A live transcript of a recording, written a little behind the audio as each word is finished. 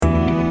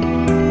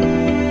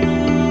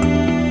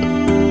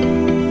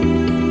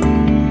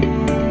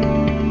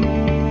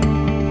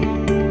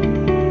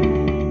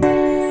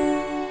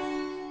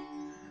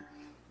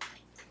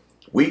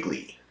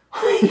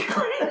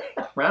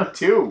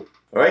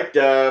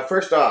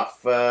first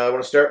off, I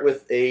want to start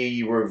with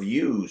a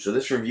review. So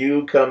this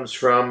review comes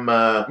from...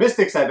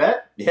 Mystics, I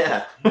bet.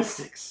 Yeah,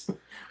 Mystics.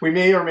 We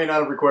may or may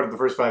not have recorded the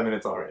first 5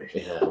 minutes already.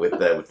 Yeah,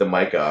 with the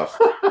mic off.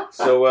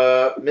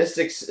 So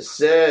Mystics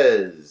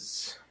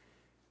says,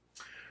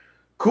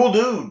 "Cool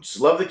dudes,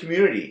 love the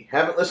community.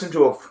 Haven't listened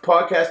to a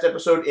podcast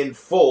episode in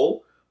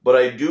full, but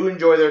I do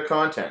enjoy their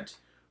content.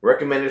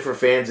 Recommended for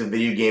fans of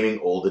video gaming,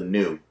 old and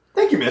new."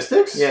 Thank you,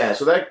 Mystics. Yeah,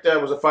 so that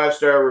was a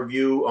 5-star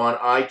review on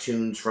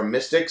iTunes from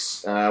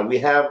Mystics. We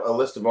have a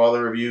list of all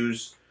the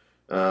reviews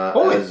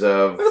as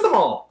of... Look at them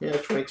all. Yeah,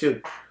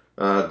 22.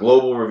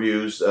 Global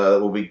reviews that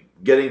we'll be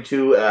getting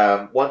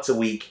to once a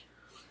week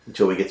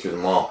until we get through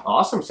them all.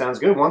 Awesome. Sounds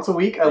good. Once a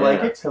week. I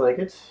like it.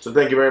 So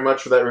thank you very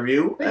much for that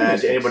review. Thank you, and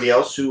Mystics. to anybody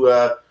else who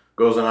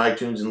goes on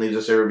iTunes and leaves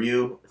us a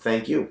review,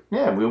 thank you.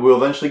 Yeah, we will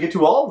eventually get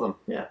to all of them.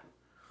 Yeah.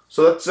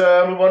 So let's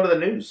move on to the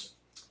news.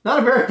 Not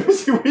a very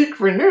busy week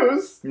for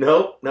news.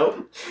 Nope.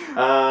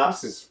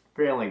 This is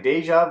feeling like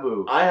deja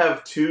vu. I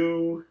have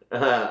two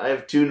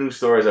news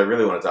stories I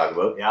really want to talk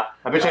about. Yeah.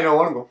 I bet you I know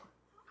one of them.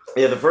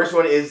 Yeah, the first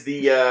one is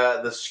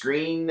the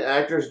Screen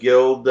Actors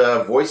Guild.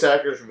 Voice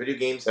actors for video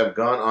games have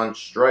gone on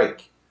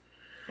strike.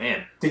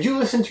 Man. Did you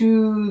listen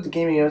to the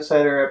Gaming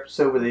Outsider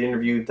episode where they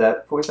interviewed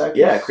that voice actor?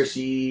 Yeah,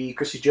 Chrissy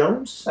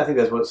Jones? I think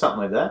that's something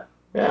like that.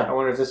 Yeah. I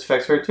wonder if this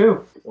affects her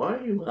too. Why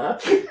are you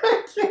laughing?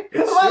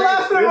 Am I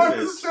laughing about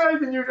the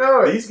strike and you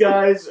know it? These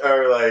guys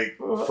are like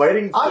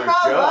fighting for I'm their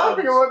not jobs.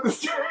 laughing about the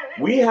strike.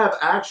 We have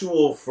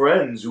actual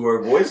friends who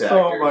are voice actors.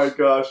 Oh my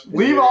gosh.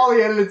 Leave all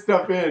the edited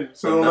stuff in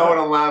so I'm they'll know not. what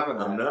I'm laughing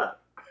at. I'm not.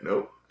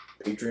 Nope.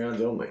 Patreons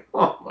only.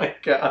 Oh my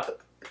god.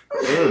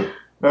 Mm.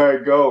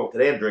 Alright, go.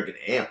 Today I'm drinking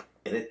Amp,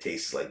 and it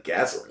tastes like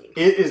gasoline.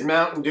 It is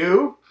Mountain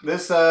Dew.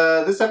 This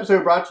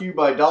episode brought to you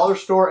by Dollar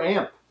Store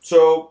Amp.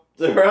 So,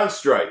 they're on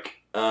strike.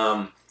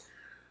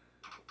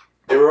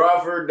 They were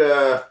offered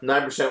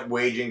 9%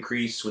 wage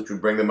increase, which would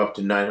bring them up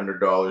to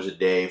 $900 a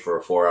day for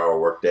a 4-hour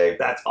workday.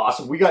 That's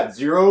awesome. We got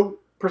 0%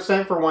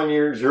 for 1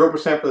 year,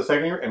 0% for the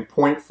second year, and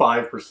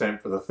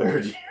 0.5% for the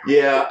third year.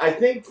 Yeah, I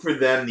think for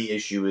them the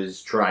issue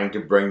is trying to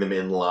bring them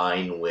in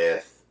line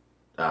with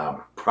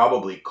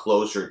probably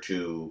closer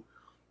to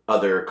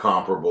other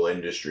comparable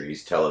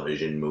industries,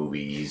 television,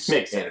 movies,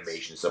 Makes sense.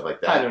 animation, stuff like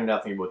I that. know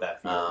nothing about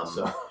that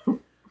field,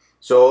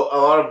 So a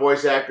lot of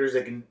voice actors,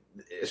 they can,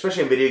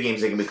 especially in video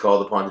games, they can be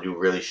called upon to do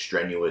really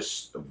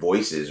strenuous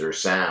voices or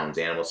sounds,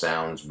 animal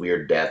sounds,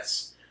 weird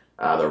deaths,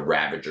 the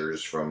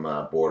Ravagers from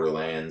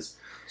Borderlands.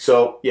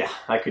 So yeah,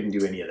 I couldn't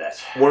do any of that.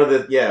 one of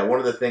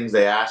the things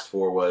they asked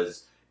for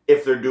was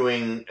if they're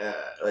doing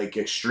like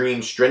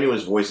extreme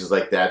strenuous voices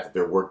like that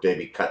their workday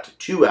be cut to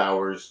 2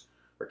 hours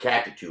or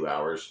capped to 2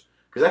 hours,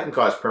 because that can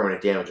cause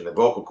permanent damage in the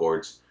vocal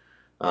cords.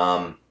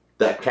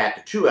 That capped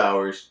to 2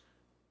 hours,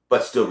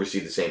 but still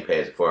receive the same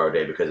pay as a 4-hour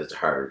day because it's a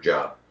harder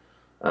job.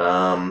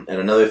 And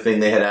another thing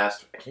they had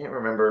asked, I can't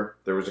remember,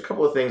 there was a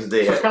couple of things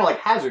they So had... it's kind of like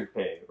hazard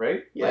pay,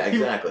 right? Yeah, like people,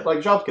 exactly.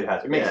 Like jobs get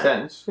hazard. It makes Yeah.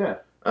 sense, yeah.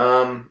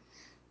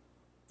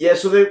 Yeah,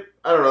 so they,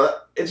 I don't know,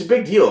 it's a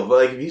big deal, but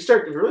like if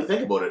you really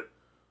think about it,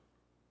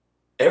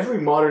 every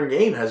modern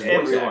game has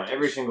voice actors.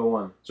 Every single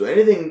one. So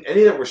any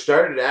that were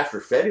started after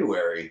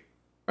February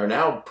are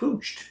now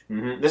pooched.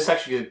 Mm-hmm. This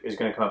actually is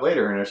going to come up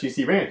later in our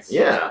CC Rants.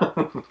 Yeah.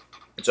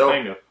 So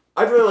kind of.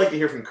 I'd really like to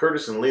hear from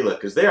Curtis and Leela,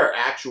 because they are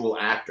actual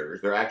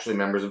actors. They're actually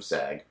members of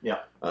SAG. Yeah.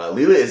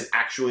 Leela is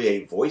actually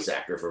a voice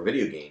actor for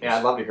video games. Yeah,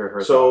 I'd love to hear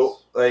her So,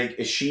 thoughts. like,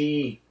 is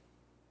she...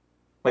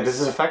 Like, does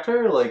this affect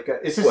her? Like,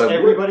 is this Well,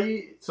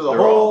 everybody? So the they're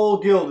whole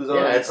guild is on.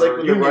 Yeah, it's like or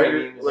when the union, I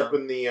writers, mean, is like on.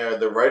 when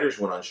the writers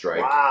went on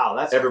strike. Wow,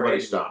 that's Everybody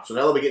crazy. stopped. So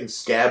now they'll be getting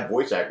scab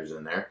voice actors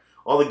in there.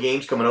 All the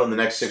games coming out in the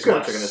next 6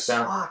 months are going to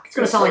sound... It's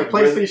going to sound like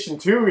PlayStation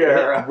 2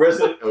 era. I was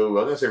going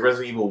to say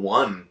Resident Evil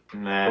 1.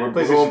 Nah, We're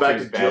PlayStation going back 2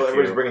 to is bad Jill. too.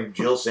 Everybody's bringing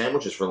Jill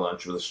sandwiches for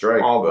lunch with a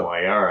strike. Oh but-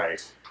 boy, alright.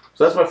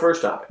 So that's my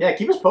first topic. Yeah,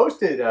 keep us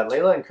posted,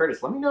 Layla and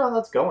Curtis. Let me know how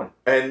that's going.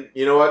 And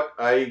you know what?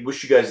 I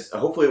wish you guys...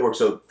 Hopefully it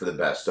works out for the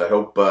best. I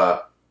hope...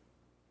 but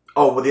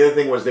the other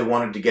thing was they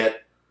wanted to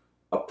get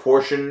a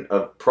portion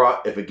of...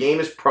 If a game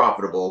is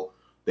profitable,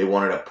 they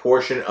wanted a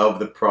portion of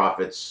the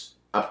profits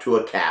up to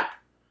a cap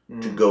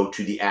to go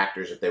to the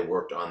actors if they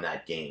worked on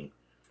that game.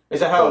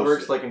 Is that how it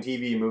works, like in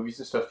TV and movies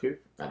and stuff too?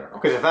 I don't know.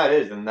 Because if that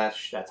is, then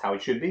that's how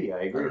it should be. I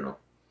I agree. don't know.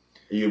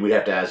 We'd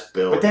have to ask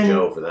Bill But and then-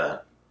 Joe for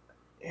that.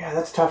 Yeah,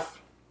 that's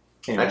tough.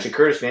 Anyway. Actually,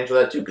 Curtis can answer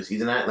that too, because he's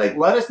an act like...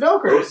 Let us know,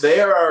 Curtis. They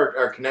are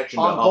our connection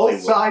on to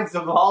Hollywood. both sides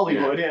of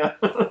Hollywood.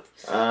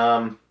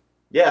 Yeah.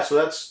 Yeah, so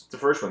that's the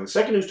first one. The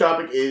second news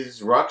topic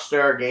is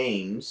Rockstar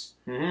Games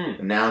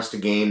Mm-hmm. announced a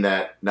game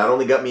that not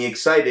only got me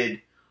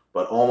excited,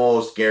 but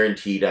almost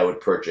guaranteed I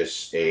would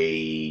purchase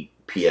a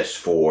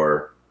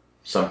PS4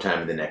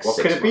 sometime in the next What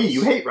 6 could it be? months.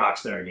 You hate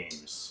Rockstar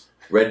Games.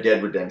 Red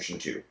Dead Redemption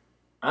 2.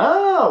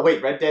 Oh,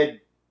 wait, Red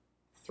Dead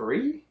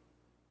 3?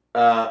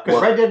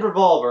 Because Red Dead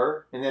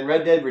Revolver and then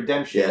Red Dead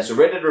Redemption. Yeah, so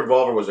Red Dead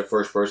Revolver was a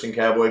first-person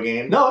cowboy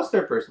game. No, it's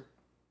third person.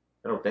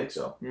 I don't think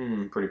so.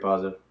 Pretty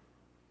positive.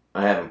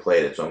 I haven't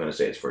played it, so I'm going to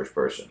say it's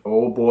first-person.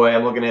 Oh boy,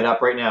 I'm looking it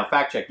up right now.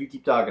 Fact check. You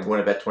keep talking. Want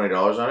to bet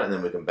 $20 on it, and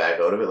then we can back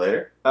out of it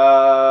later?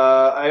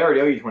 I I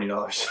already owe you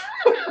 $20.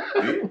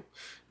 Do you?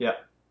 Yeah.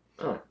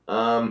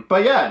 Oh.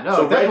 But yeah, no,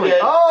 So definitely. Red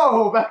Dead-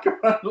 Oh, back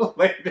around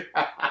later.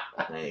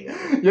 There you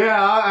go.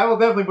 Yeah, I will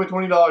definitely put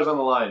 $20 on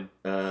the line.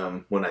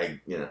 When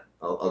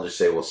I'll just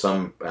say, well,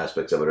 some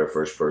aspects of it are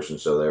first person,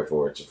 so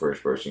therefore it's a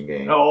first person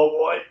game. Oh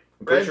boy,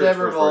 I'm pretty Red sure Dead it's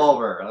first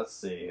Revolver. Let's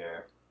see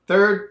here.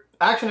 Third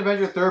action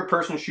adventure, third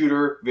person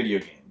shooter video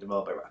game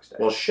developed by Rockstar.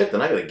 Well, shit,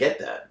 then I gotta get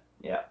that.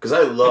 Yeah, because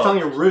I love. It's on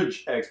the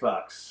Ridge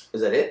Xbox.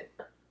 Is that it?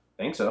 I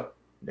think so.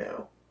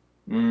 No.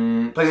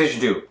 PlayStation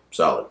 2.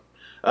 Solid.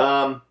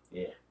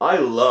 Yeah. I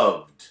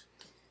loved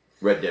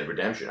Red Dead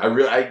Redemption. I thought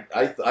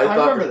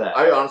remember that.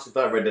 I honestly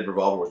thought Red Dead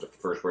Revolver was a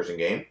first person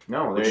game,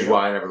 No, which is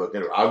why I never looked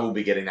into it. I will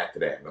be getting that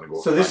today. I'm gonna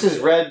go. So this is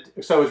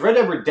So Red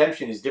Dead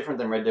Redemption is different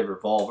than Red Dead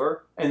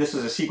Revolver, and this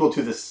is a sequel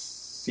to the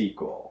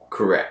sequel.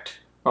 Correct.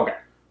 Okay.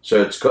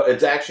 So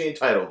it's actually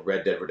entitled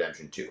Red Dead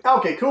Redemption 2.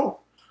 Okay, cool.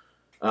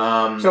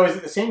 So So is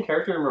it the same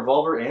character in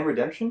Revolver and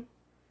Redemption?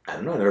 I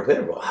don't know. I never played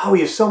Revolver. Oh,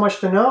 we have so much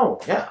to know.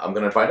 Yeah, I'm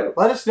gonna find out.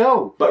 Let us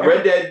know. But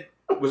Red Dead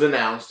was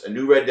announced, a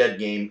new Red Dead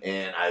game,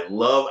 and I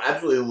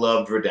absolutely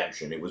loved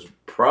Redemption. It was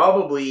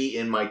probably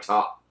in my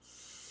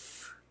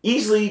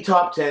easily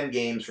top 10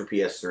 games for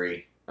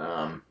PS3.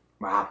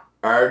 Wow.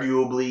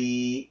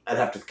 Arguably, I'd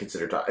have to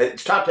consider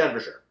it's top 10 for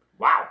sure.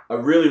 Wow. I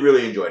really,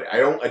 really enjoyed it.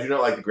 I do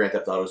not like the Grand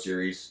Theft Auto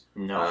series.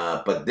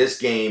 No. But this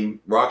game,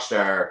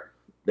 Rockstar,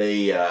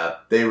 they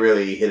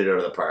really hit it out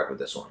of the park with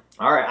this one.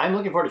 All right, I'm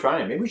looking forward to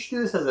trying it. Maybe we should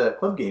do this as a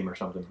club game or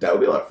something. That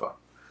would be a lot of fun.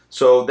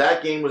 So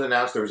that game was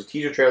announced. There was a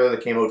teaser trailer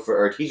that came out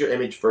or a teaser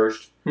image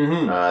first.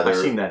 Mm-hmm. I've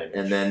seen that image.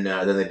 And then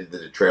they did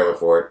the trailer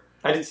for it.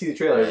 I did see the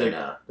trailer. And,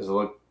 Does it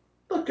look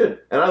good?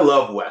 And I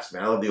love West,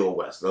 man. I love the old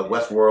West. I love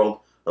Westworld.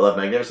 I love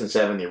Magnificent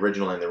Seven, the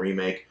original and the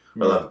remake.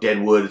 I love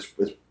Deadwood.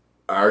 It's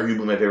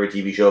arguably my favorite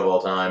TV show of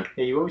all time.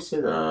 Yeah, you always say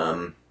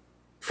that.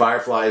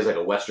 Firefly is like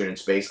a Western in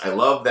space. I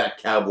love that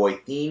cowboy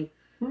theme.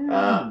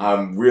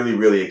 I'm really,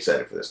 really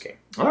excited for this game.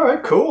 All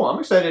right, cool. I'm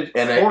excited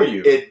for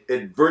you.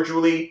 It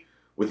virtually,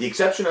 with the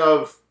exception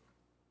of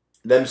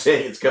them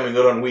saying it's coming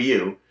out on Wii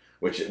U,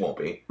 which it won't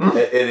be,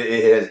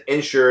 it has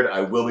ensured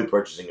I will be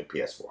purchasing a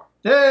PS4.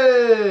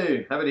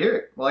 Yay! Happy to hear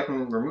it. Well, I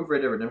can remove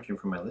Red Dead Redemption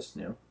from my list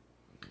now.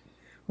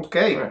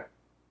 Okay. Right.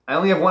 I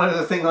only have one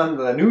other thing on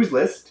the news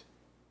list.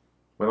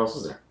 What else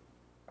is there?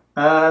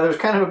 There was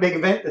kind of a big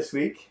event this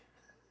week.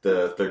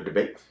 The third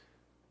debate.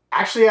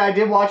 Actually, I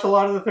did watch a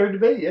lot of the third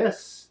debate,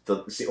 yes.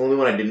 It's the only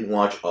one I didn't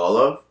watch all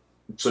of.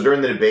 So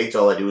during the debates,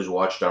 all I do is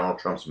watch Donald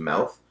Trump's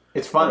mouth.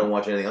 It's fun. I don't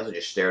watch anything else. I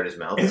just stare at his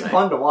mouth. It's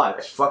fun to I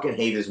watch. fucking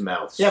hate his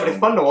mouth. Yeah, but it's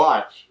fun to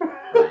watch.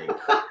 Like,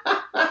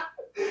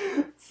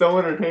 So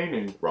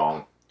entertaining.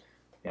 wrong.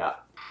 Yeah.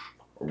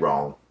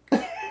 Wrong.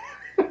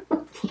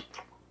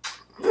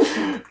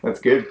 That's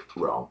good.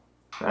 Wrong.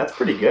 That's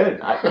pretty good.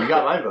 You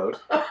got my vote.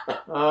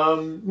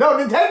 No,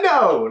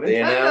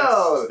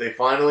 Nintendo! They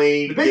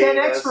finally The big gave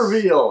NX us-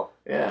 reveal.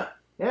 Yeah.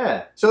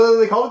 Yeah. So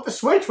they called it the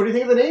Switch. What do you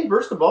think of the name,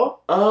 first of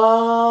all?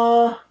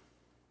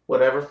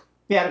 Whatever.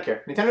 Yeah, I don't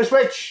care. Nintendo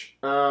Switch.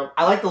 I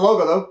I like the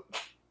logo, though.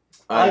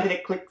 I like that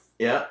it clicks.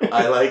 Yeah,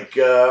 I like.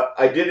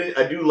 I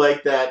do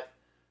like that.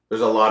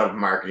 There's a lot of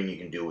marketing you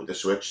can do with the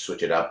Switch.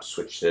 Switch it up.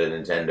 Switch to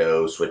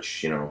Nintendo.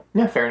 Switch.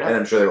 Yeah, fair enough. And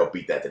I'm sure they will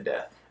beat that to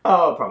death.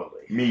 Oh,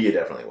 probably. Media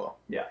definitely will.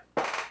 Yeah.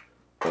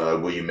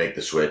 Will you make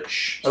the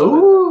Switch?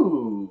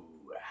 Ooh.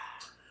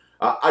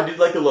 I did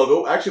like the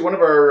logo. Actually, one of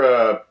our.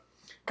 A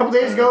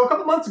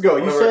couple months ago,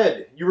 you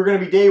said you were going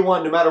to be day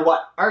one no matter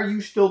what. Are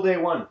you still day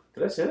one?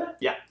 Did I say that?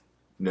 Yeah.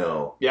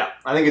 No. Yeah,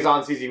 I think it's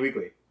on CZ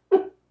Weekly.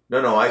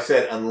 No. I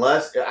said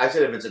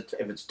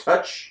if it's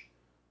touch.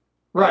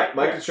 Right.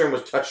 My concern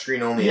was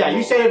touchscreen only. Yeah,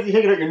 you said if you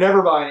take it out, you're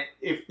never buying it.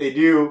 If they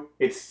do,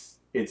 it's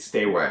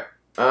day one.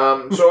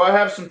 Right. So I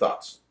have some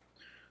thoughts.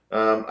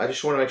 I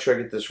just want to make sure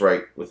I get this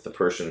right with the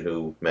person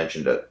who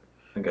mentioned it.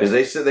 Because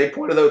they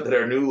pointed out that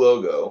our new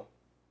logo.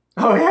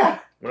 Oh, yeah.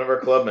 One of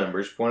our club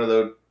members pointed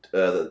out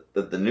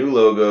that the new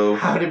logo.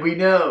 How did we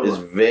know? Is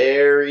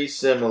very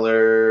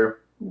similar.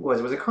 Who was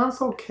it? Was it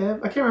Console Kev?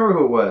 I can't remember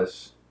who it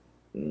was.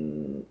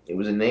 It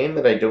was a name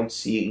that I don't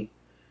see.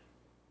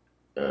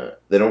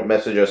 They don't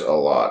message us a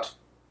lot.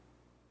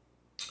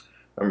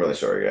 I'm really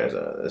sorry, guys.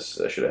 This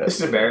should have. This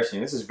is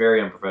embarrassing. This is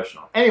very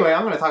unprofessional. Anyway,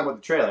 I'm going to talk about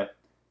the trailer.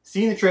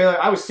 Seeing the trailer,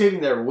 I was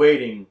sitting there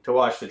waiting to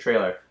watch the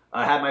trailer.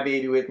 I had my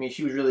baby with me.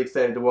 She was really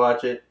excited to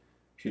watch it.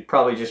 She was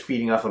probably just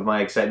feeding off of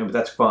my excitement, but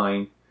that's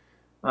fine.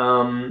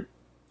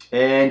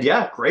 And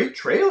yeah, great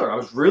trailer. I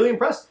was really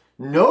impressed.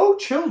 No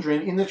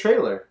children in the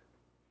trailer.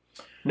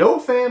 No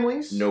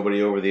families.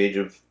 Nobody over the age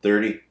of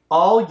 30.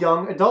 All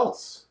young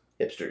adults.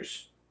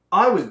 Hipsters.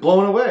 I was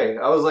blown away.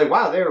 I was like,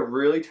 wow, they're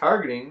really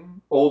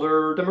targeting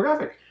older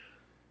demographic.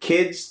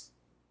 Kids.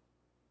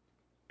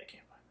 I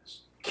can't find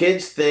this.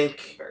 Kids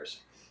think.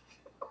 Embarrassing.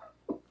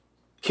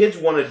 Kids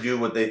want to do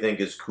what they think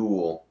is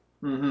cool.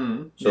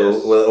 Mm-hmm. So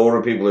Yes. what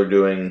older people are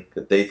doing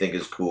that they think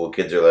is cool,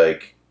 kids are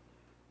like,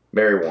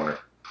 Mary Warner.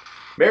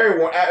 Mary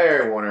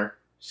Warner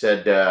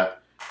said,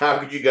 how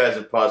could you guys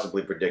have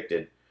possibly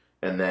predicted?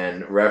 And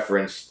then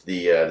referenced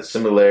the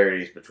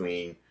similarities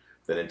between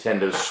the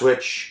Nintendo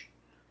Switch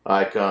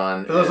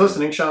icon. For those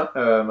listening, Sean,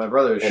 my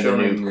brother is and the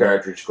showing new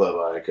Cartridge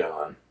Club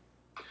icon.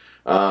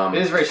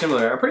 It is very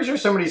similar. I'm pretty sure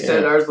somebody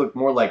said ours looked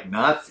more like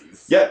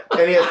Nazis. Yeah,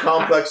 NES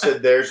Complex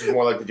said theirs is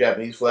more like the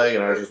Japanese flag,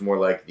 and ours is more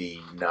like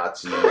the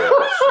Nazi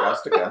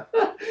swastika.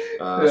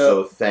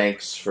 So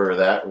thanks for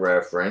that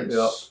reference.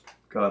 Yep.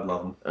 God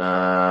love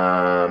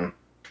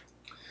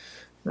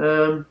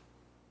them.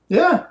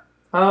 Yeah.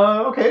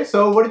 Okay,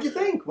 so what did you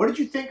think? What did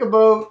you think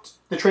about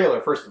the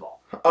trailer, first of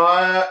all?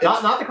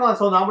 Not the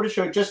console, not what it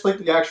showed, just like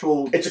the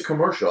actual... It's a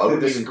commercial. I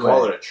wouldn't even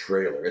call it a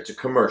trailer. It's a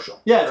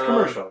commercial. Yeah, it's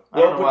commercial.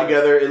 Well put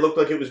together. It looked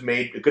like it was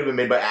made... It could have been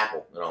made by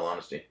Apple, in all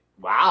honesty.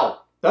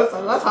 Wow. That's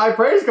high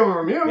praise coming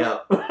from you. Yeah.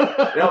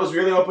 It was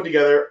really well put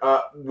together.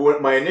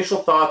 My initial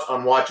thoughts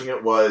on watching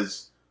it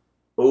was,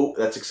 oh,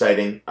 that's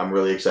exciting. I'm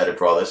really excited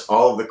for all this.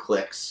 All of the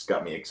clicks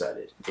got me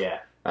excited. Yeah.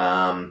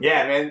 Yeah,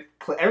 man.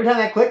 Every time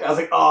that clicked, I was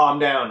like, oh, I'm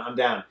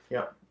down.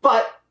 Yeah.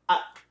 But...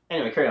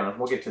 Anyway, carry on.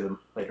 We'll get to them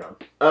later on.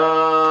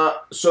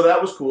 So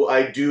that was cool.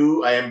 I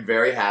am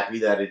very happy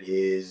that it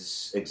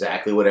is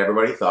exactly what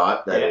everybody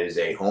thought. That it is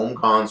a home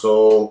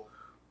console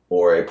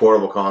or a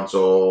portable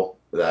console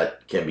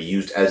that can be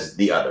used as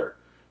the other.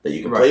 That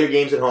you can play your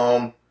games at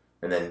home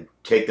and then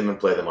take them and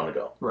play them on the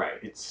go. Right.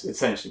 It's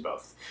essentially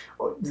both.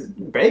 Well,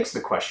 begs the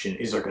question,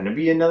 is there going to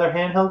be another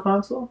handheld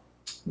console?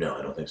 No,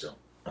 I don't think so.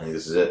 I think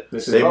this is it.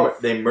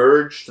 They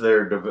merged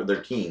their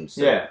teams.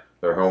 Yeah.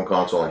 Their home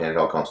console and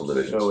handheld console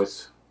divisions. So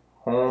it's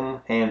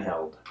home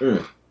handheld.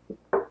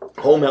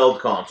 Home-held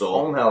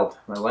console. Home-held.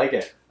 I like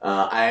it.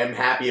 I am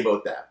happy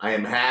about that. I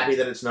am happy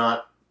that it's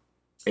not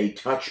a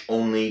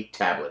touch-only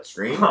tablet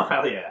screen. Oh,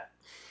 hell yeah.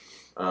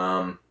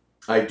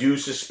 I do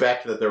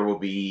suspect that there will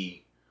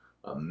be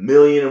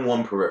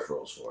 1,000,001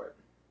 peripherals for it.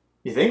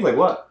 You think? Like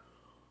what?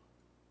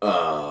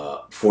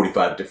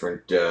 45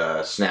 different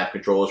snap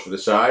controllers for the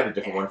side, a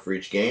different one for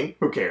each game.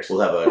 Who cares? We'll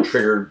have a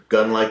trigger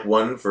gun-like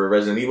one for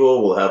Resident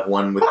Evil. We'll have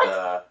one with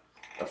a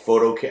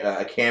photo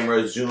a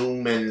camera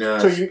zoom and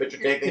picture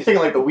taking. You're thinking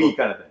like the Wii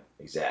kind of thing.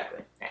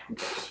 Exactly.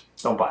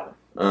 Don't buy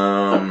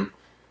them.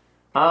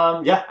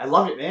 Yeah, I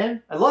loved it,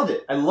 man. I loved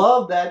it. I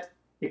love that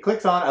it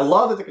clicks on. I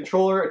love that the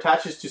controller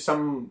attaches to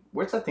some...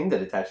 What's that thing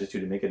that attaches to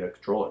make it a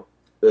controller?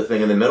 The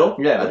thing in the middle?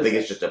 Yeah. I think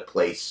it's just a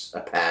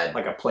pad.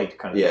 Like a plate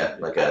kind of thing. Yeah,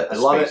 like a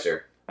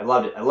spacer. I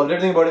loved it. I loved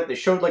everything about it. They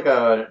showed like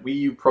a Wii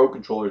U Pro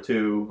controller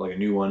too, like a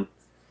new one.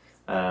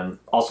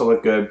 Also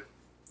looked good.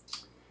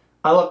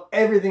 I love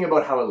everything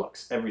about how it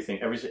looks.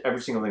 Everything. Every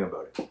single thing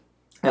about it.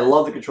 I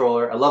love the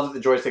controller. I love that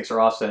the joysticks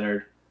are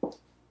off-centered.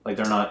 Like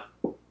they're not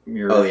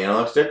mirrored. Oh, the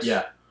analog sticks?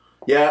 Yeah.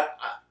 Yeah,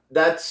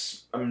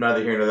 I'm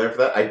neither here nor there for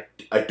that.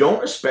 I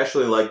don't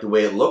especially like the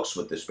way it looks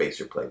with the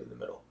spacer plate in the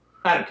middle.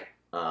 I don't care.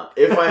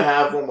 If I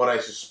have one, what I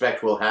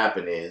suspect will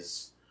happen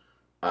is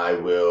I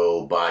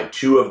will buy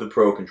 2 of the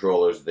Pro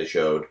controllers that they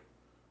showed.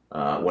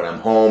 When I'm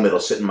home, it'll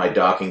sit in my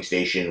docking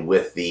station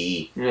with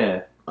the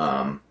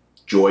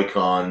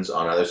Joy-Cons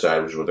on either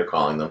side, which is what they're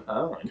calling them.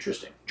 Oh,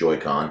 interesting.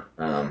 Joy-Con.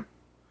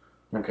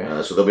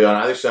 Okay. So they'll be on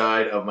either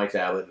side of my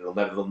tablet.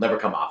 They'll never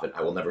come off it.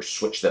 I will never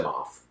switch them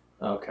off.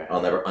 Okay.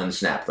 I'll never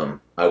unsnap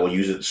them. I will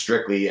use it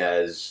strictly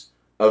as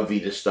a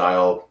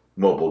Vita-style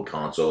mobile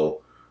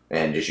console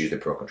and just use the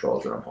Pro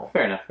controllers when I'm home.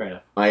 Fair enough.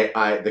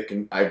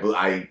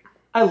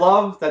 I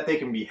love that they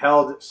can be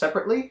held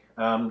separately,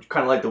 kind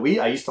of like the Wii.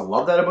 I used to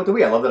love that about the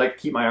Wii. I love that I could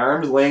keep my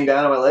arms laying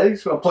down on my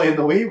legs while playing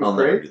the Wii. I'll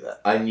never do that.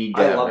 I need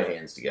to have my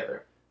hands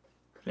together.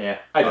 Yeah,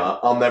 I do.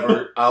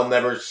 I'll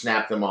never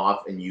snap them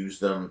off and use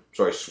them.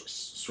 Sorry,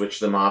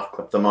 switch them off,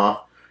 clip them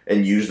off,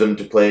 and use them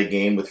to play a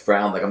game with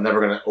Frown. Like I'm never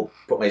gonna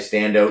put my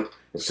stand out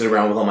and sit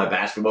around with all my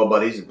basketball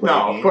buddies and play a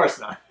game. No, of course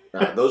not.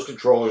 Those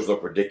controllers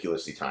look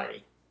ridiculously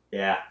tiny.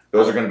 Yeah,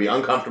 those are going to be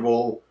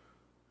uncomfortable.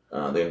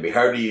 They're going to be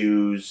hard to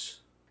use.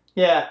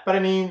 Yeah, but I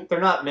mean,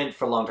 they're not meant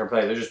for long-term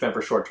play. They're just meant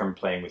for short-term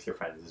playing with your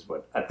friends. Is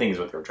what I think is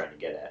what they were trying to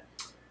get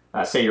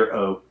at. Say you're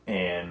out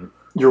and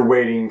you're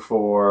waiting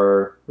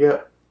for. Yeah.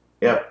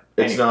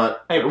 It's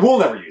not. Anyway, we'll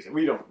never use it.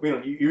 We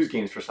don't use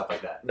games for stuff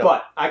like that. No.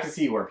 But I can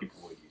see where people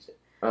would use it.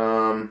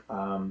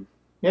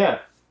 Yeah.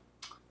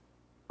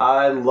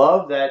 I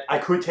love that I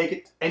could take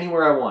it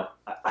anywhere I want.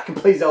 I can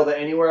play Zelda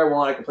anywhere I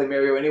want. I can play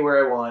Mario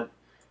anywhere I want.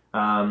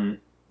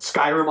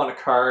 Skyrim on a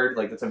card,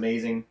 like that's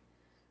amazing.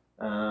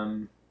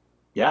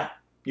 Yeah,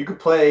 you could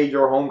play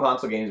your home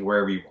console games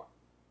wherever you want.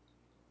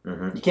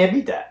 Mm-hmm. You can't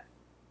beat that.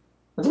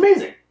 That's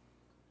amazing.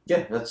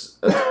 Yeah, that's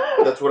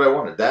what I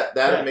wanted.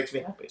 That makes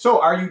me happy.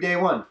 So, are you day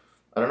one?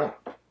 I don't know.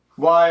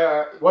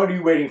 Why? What are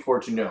you waiting for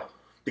to know?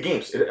 The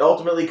games. It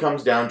ultimately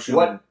comes down to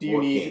what do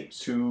you need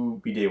to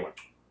be day one?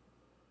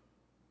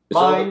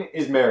 Mine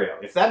is Mario.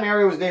 If that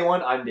Mario was day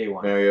one, I'm day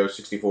one. Mario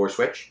 64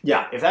 Switch?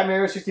 Yeah. If that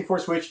Mario 64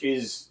 Switch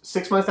is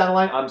 6 months down the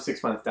line, I'm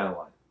 6 months down the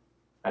line.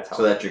 That's how.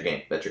 So that's your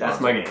game. That's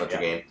my game. That's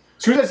your game.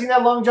 As soon as I seen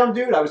that long jump,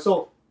 dude, I was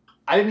sold.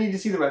 I didn't need to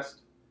see the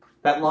rest.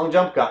 That long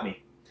jump got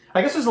me.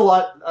 I guess there's a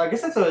lot. I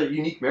guess that's a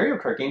unique Mario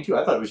Kart game too.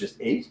 I thought it was just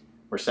 8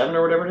 or 7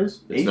 or whatever it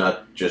is. It's 8?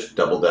 Not just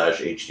Double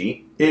Dash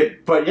HD.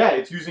 But yeah,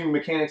 it's using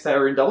mechanics that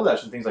are in Double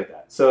Dash and things like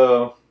that.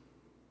 So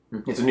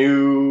it's a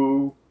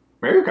new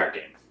Mario Kart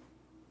game.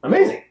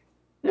 Amazing.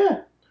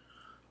 Yeah.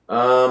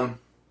 When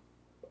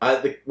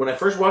I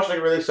first watched it, I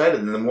got really excited,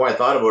 and the more I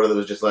thought about it, it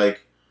was just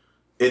like,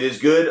 it is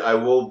good. I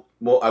will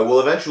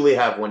eventually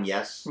have one,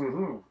 yes.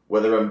 Mm-hmm.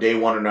 Whether I'm day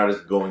one or not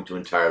is going to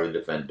entirely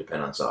depend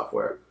on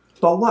software.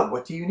 But what?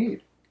 What do you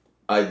need?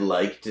 I'd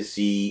like to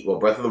see... Well,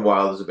 Breath of the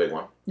Wild is a big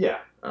one. Yeah.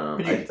 But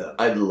you get that.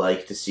 I'd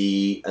like to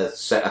see a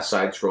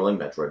side-scrolling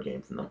Metroid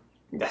game from them.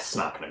 That's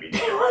not going to be day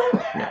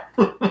one.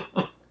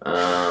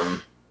 I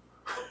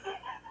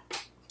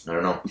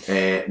don't know.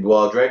 And,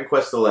 well, Dragon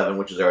Quest XI,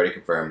 which is already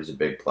confirmed, is a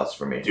big plus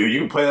for me. Dude, you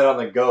can play that on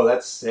the go.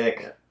 That's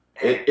sick.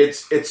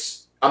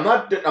 It's. I'm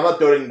not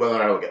doubting whether or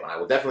not I will get one. I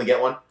will definitely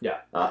get one. Yeah.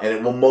 And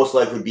it will most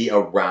likely be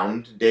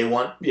around day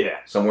one. Yeah.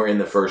 Somewhere in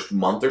the first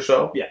month or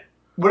so. Yeah.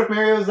 What if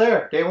Mario's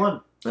there day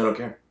one? I don't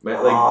care.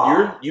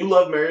 Like you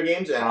love Mario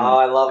games, and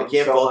I love them. I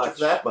can't so fault much. you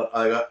for that. But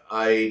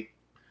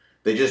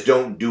they just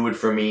don't do it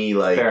for me.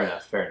 Like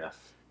Fair enough.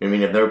 I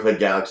mean, I've never played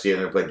Galaxy. I've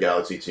never played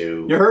Galaxy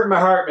 2. You're hurting my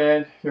heart,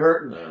 man. You're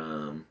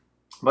hurting.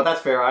 But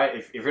that's fair.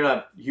 If you're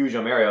not huge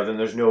on Mario, then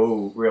there's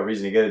no real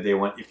reason to get it day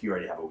one if you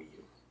already have a Wii U.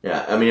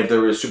 Yeah, I mean, if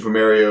there was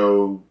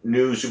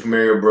new Super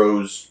Mario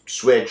Bros.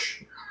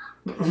 Switch,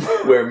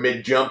 where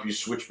mid-jump you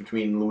switch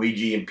between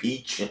Luigi and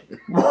Peach.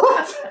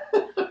 What?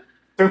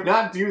 Do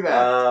not do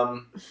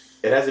that.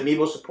 It has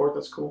amiibo support,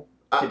 that's cool.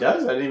 It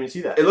does? I didn't even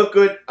see that. It looked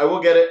good, I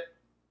will get it,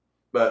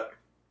 but...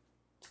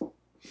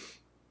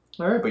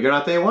 Alright, but you're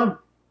not day one.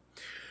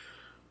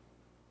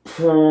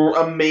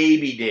 A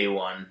maybe day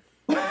one.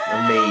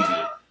 A maybe.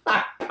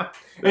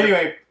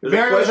 Anyway,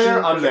 Mario's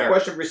there, I'm there.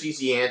 There's a question for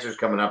CC Answers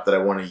coming up that I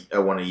want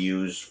to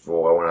use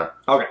for. I want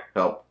to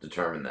help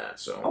determine that.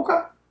 So okay,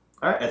 all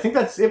right. I think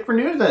that's it for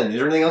news. Then is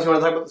there anything else you want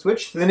to talk about the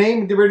Switch? The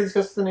name? Did we already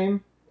discuss the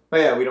name? Oh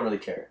yeah, we don't really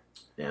care.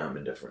 Yeah, I'm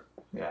indifferent.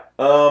 Yeah.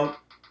 But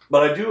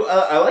I do.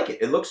 I like it.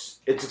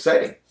 It's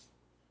exciting.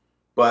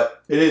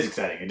 But it is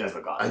exciting. It does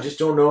look awesome. I just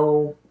don't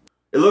know.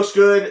 It looks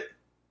good.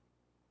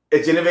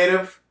 It's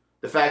innovative.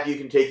 The fact that you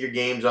can take your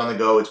games on the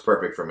go, it's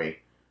perfect for me,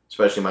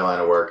 especially my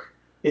line of work.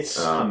 It's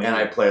and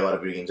I play a lot of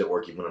video games at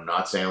work even when I'm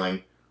not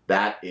sailing.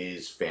 That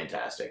is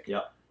fantastic.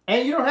 Yep.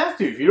 And you don't have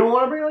to. If you don't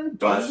want to bring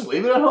it on, just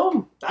leave it at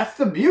home. That's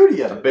the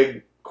beauty of it. A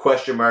big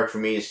question mark for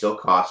me is still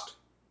cost.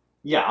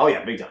 Yeah. Oh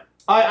yeah, big time.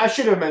 I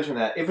should have mentioned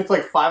that. If it's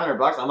like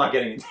 $500, I'm not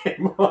getting it day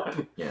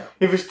one. Yeah.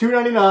 If it's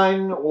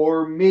 $299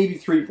 or maybe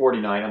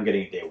 $349, I'm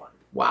getting it day one.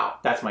 Wow.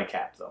 That's my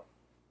cap, though.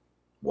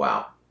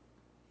 Wow.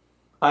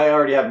 I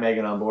already have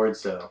Megan on board,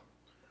 so.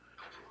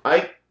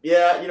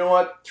 Yeah, you know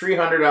what?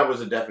 $300 was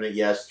a definite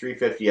yes.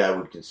 $350 I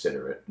would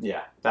consider it.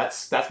 Yeah,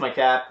 that's my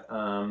cap.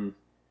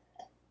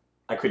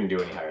 I couldn't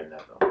do any higher than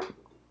that though.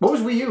 What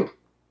was Wii U? Do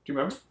you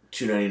remember?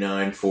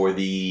 $299 for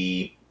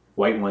the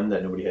white one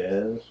that nobody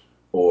has,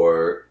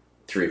 or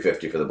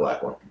 $350 for the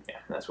black one. Yeah,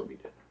 that's what we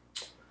did.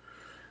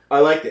 I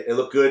liked it. It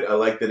looked good. I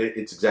liked that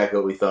it's exactly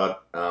what we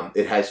thought.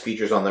 It has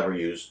features I'll never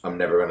use. I'm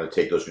never going to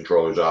take those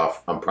controllers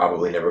off. I'm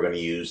probably never going to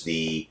use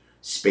the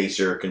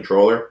Spacer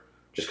controller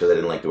just because I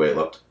didn't like the way it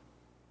looked.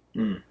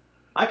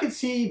 I could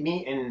see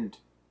me and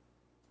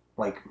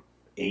like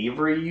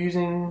Avery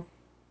using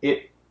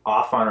it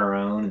off on our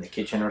own in the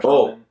kitchen or something.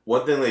 Oh,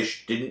 one thing they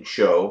didn't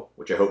show,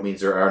 which I hope means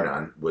there are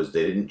none, was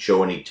they didn't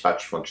show any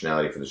touch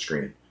functionality for the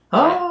screen.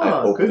 I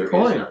hope good there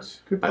point.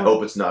 is none. I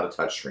hope it's not a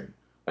touch screen.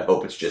 I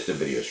hope it's just a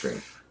video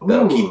screen.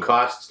 That'll keep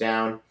costs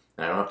down,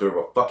 and I don't have to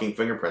worry about fucking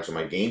fingerprints on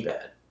my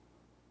gamepad.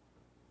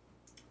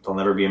 There'll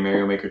never be a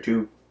Mario Maker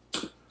 2.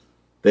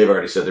 They've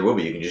already said there will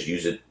be. You can just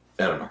use it.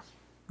 I don't know.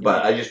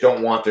 But I just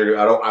don't want there to...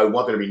 I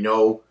want there to be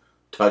no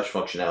touch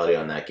functionality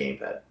on that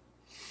gamepad.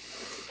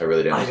 I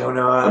really don't. I don't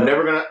know. I'm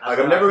never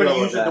gonna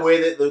use it the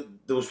way that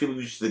those people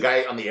use the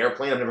guy on the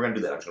airplane. I'm never gonna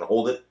do that. I'm just gonna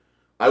hold it.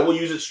 I will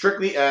use it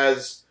strictly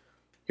as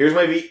here's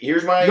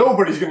my.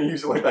 Nobody's gonna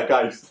use it like that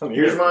guy used it on the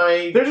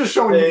airplane. They're just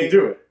showing you can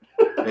do it.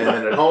 And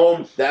then at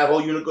home, that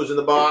whole unit goes in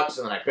the box,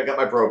 and then I pick up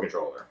my Pro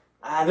Controller.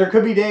 There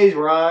could be days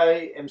where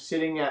I am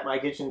sitting at my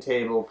kitchen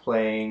table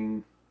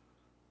playing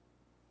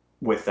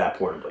with that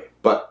portably.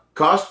 But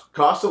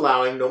cost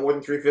allowing, no more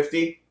than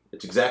 $350.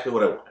 It's exactly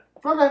what I wanted.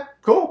 Okay,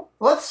 cool.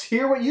 Let's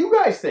hear what you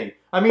guys think.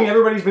 I mean,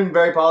 everybody's been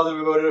very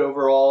positive about it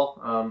overall.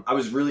 I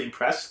was really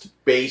impressed.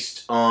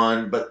 Based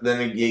on, but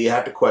then you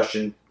have to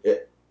question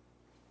it.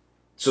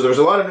 So there was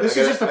a lot of... This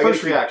is just the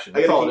first reaction.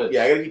 That's all it is.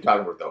 Yeah, I gotta keep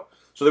talking about it, though.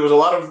 So there was a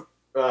lot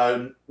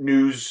of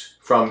news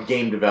from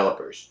game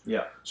developers.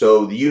 Yeah.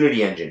 So the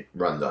Unity engine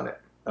runs on it.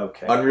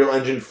 Okay. Unreal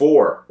Engine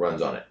 4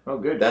 runs on it. Oh,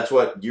 good. That's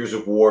what Gears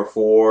of War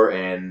 4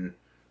 and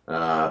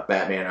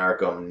Batman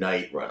Arkham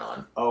Knight run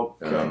on.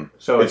 Okay.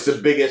 So it's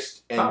the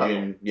biggest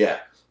engine. Yeah.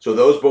 So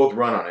those both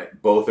run on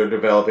it. Both are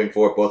developing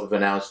for it. Both have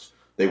announced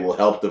they will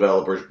help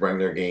developers bring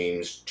their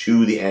games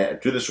to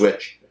the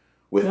Switch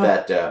with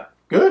that.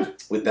 Good.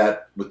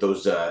 With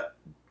those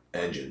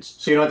engines.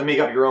 So you don't have to make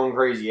up your own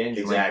crazy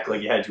engine Exactly.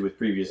 like you had to with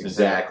previous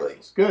Exactly.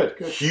 Nintendo.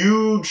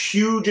 Good.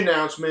 Huge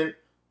announcement.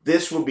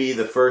 This will be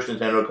the first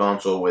Nintendo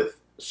console with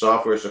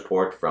software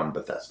support from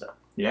Bethesda.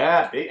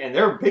 Yeah, and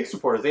they're big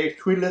supporters. They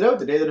tweeted it out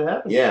the day that it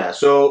happened. Yeah,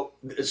 so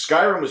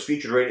Skyrim was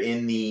featured right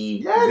in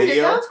the video. The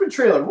announcement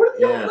trailer. What are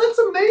the That's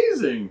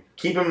amazing.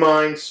 Keep in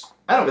mind,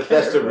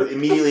 Bethesda care.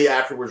 immediately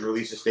afterwards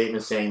released a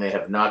statement saying they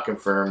have not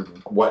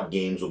confirmed what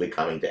games will be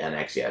coming to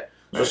NX yet.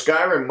 So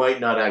Skyrim might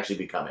not actually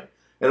be coming.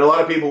 And a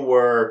lot of people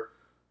were,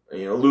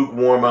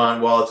 lukewarm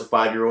on, well, it's a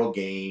 5-year-old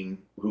game.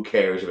 Who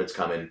cares if it's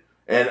coming?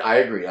 And I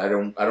agree. I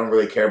don't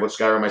really care about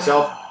Skyrim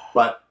myself,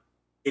 but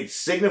it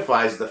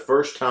signifies the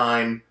first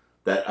time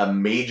that a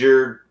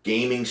major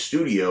gaming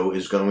studio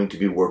is going to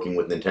be working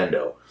with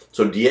Nintendo.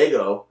 So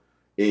Diego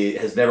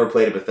has never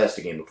played a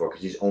Bethesda game before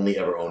because he's only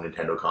ever owned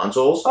Nintendo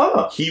consoles.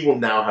 Oh. He will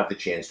now have the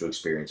chance to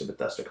experience a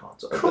Bethesda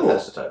console, Cool. a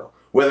Bethesda title.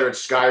 Whether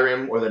it's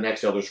Skyrim or the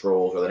next Elder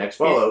Scrolls or the next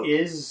Fallout. It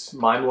is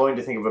mind-blowing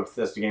to think of a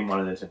Bethesda game on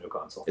a Nintendo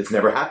console. It's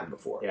never happened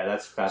before. Yeah,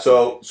 that's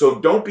fascinating. So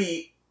don't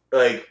be,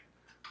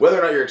 whether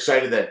or not you're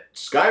excited that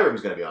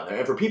Skyrim's going to be on there,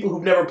 and for people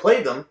who've never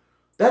played them,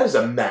 that is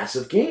a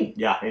massive game.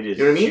 Yeah, it is.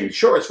 You know what I mean? Huge.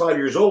 Sure, it's 5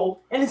 years old.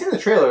 And it's in the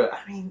trailer.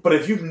 But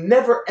if you've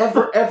never,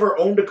 ever, ever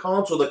owned a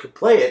console that could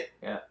play it,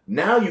 yeah.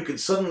 Now you can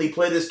suddenly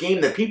play this game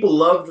that people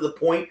love to the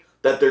point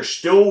that they're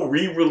still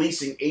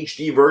re-releasing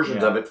HD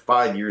versions of it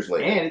 5 years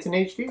later. And it's in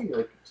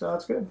HD, so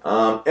that's good.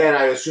 And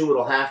I assume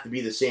it'll have to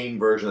be the same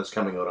version that's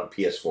coming out on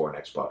PS4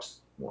 and Xbox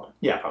One.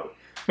 Yeah, probably.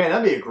 Man,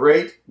 that'd be a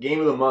great game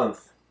of the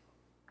month.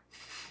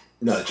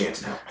 Not a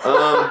chance now.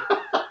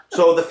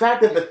 So the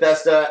fact that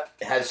Bethesda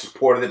has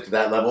supported it to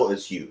that level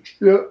is huge.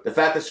 Yeah. The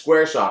fact that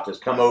Squaresoft has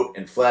come out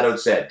and flat out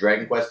said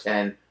Dragon Quest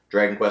X,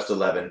 Dragon Quest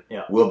XI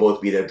will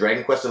both be there.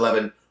 Dragon Quest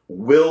XI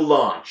will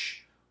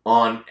launch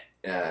on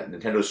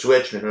Nintendo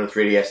Switch, Nintendo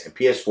 3DS, and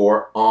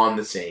PS4 on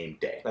the same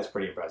day. That's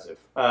pretty impressive.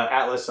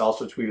 Atlas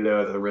also tweeted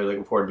out that they're really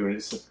looking forward to doing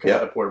it because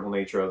of the portable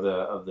nature of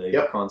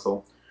the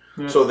console.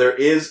 Yeah. So there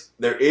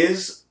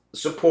is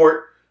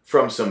support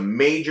from some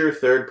major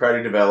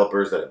third-party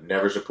developers that have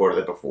never supported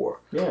it before.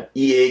 Yeah.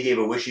 EA gave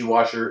a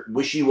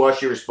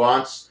wishy-washy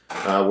response.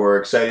 We're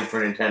excited for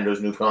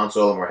Nintendo's new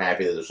console, and we're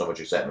happy that there's so much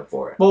excitement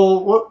for it.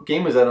 Well, what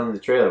game was that on the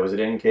trailer? Was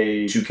it NK?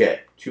 2K.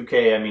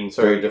 2K,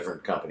 sorry. Very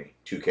different company.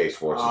 2K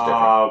Sports is different.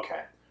 Oh,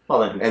 okay. Well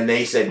then. And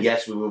they said,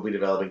 yes, we will be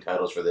developing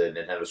titles for the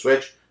Nintendo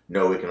Switch.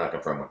 No, we cannot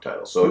confirm what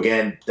titles. So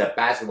again, that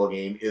basketball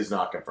game is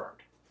not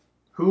confirmed.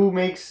 Who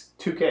makes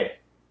 2K?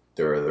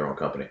 They're their own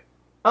company.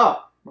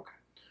 Oh.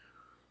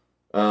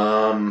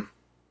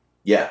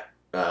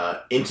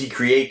 Inti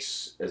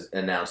Creates has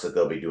announced that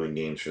they'll be doing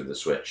games for the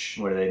Switch.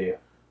 What do they do?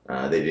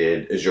 They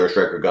did Azure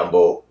Striker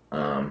Gumball.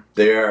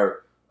 They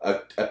are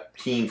a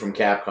team from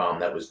Capcom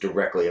that was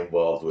directly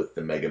involved with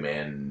the Mega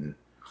Man,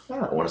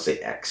 I want to say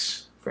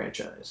X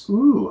franchise.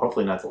 Ooh,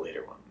 hopefully not the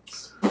later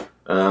ones.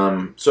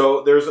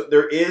 So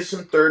there is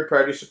some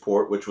third-party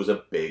support, which was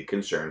a big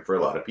concern for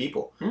a lot of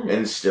people,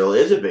 and still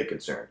is a big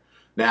concern.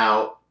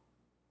 Now,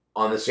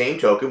 on the same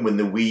token, when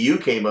the Wii U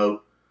came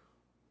out,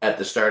 at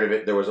the start of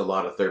it, there was a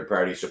lot of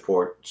third-party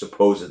support,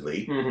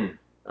 supposedly.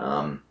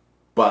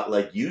 But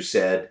like you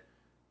said,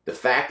 the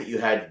fact that you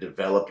had to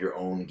develop your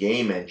own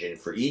game engine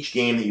for each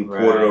game that you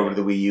ported over to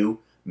the Wii U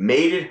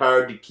made it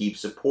hard to keep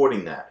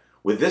supporting that.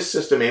 With this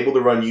system able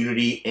to run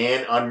Unity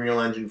and Unreal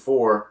Engine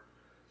 4,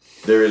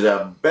 there is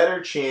a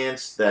better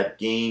chance that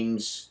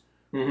games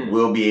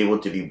will be able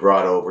to be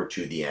brought over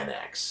to the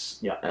NX.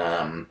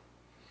 Yeah.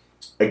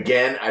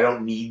 Again, I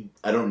don't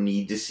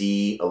need to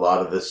see a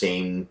lot of the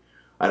same.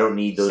 I don't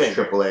need those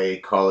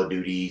AAA Call of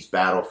Duties,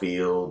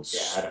 Battlefields.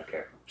 Yeah, I don't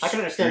care. I can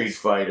understand Street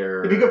Fighter.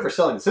 It'd be good for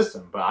selling the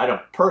system, but I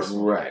don't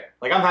personally. Right. Care.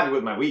 Like I'm happy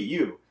with my Wii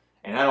U,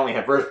 and I only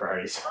have first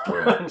parties,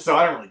 Right. so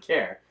I don't really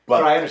care.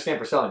 But I understand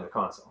for selling the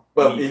console.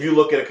 But if you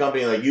look at a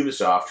company like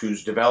Ubisoft,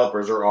 whose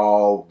developers are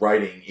all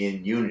writing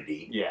in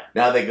Unity,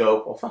 now they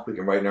go, well, fuck, we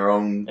can write in our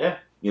own. Yeah.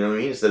 You know what I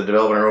mean? Instead of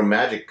developing our own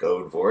magic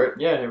code for it.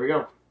 Yeah, there we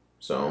go.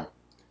 So.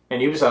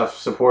 And Ubisoft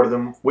supported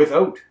them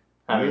without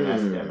having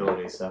that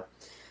ability. So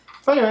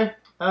anyway.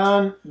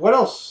 What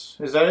else?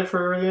 Is that it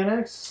for the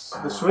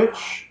NX? The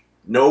Switch?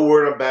 No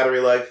word on battery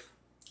life.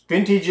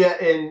 Vintage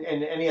and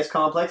NES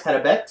Complex had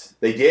a bet?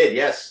 They did,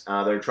 yes.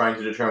 They're trying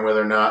to determine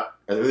whether or not,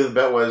 I believe the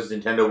bet was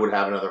Nintendo would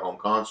have another home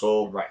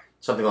console. Right.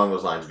 Something along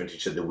those lines.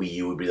 Vintage said the Wii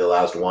U would be the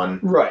last one.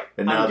 Right.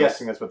 And I'm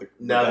guessing that's what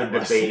now they're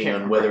debating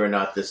on whether or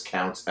not this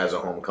counts as a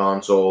home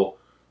console.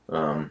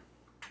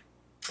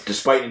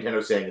 Despite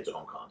Nintendo saying it's a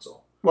home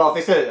console. Well, if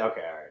they said it,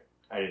 okay, all right.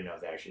 I didn't know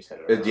if they actually said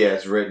it. Yeah,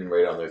 it's written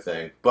right on their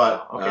thing.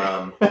 But,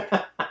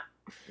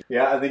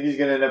 yeah, I think he's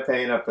going to end up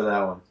paying up for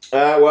that one.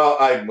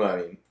 I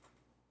mean,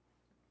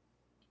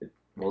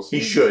 we'll see.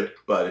 He should,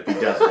 but if he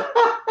doesn't,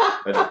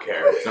 I don't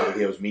care. It's not like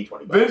he owes me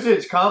 $20.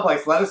 Vintage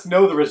Complex, let us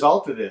know the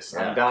result of this.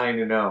 Yeah. I'm dying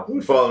to know.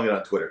 We're following it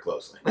on Twitter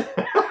closely.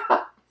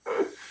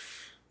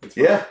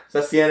 Yeah,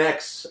 that's the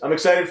NX. I'm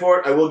excited for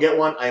it. I will get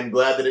one. I am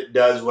glad that it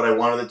does what I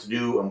wanted it to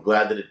do. I'm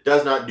glad that it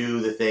does not do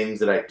the things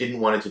that I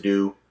didn't want it to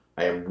do.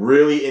 I am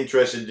really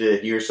interested to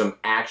hear some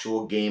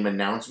actual game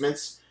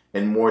announcements,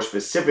 and more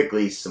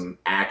specifically, some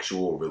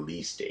actual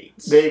release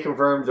dates. They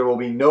confirmed there will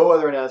be no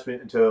other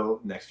announcement until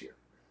next year.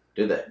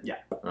 Did they? Yeah.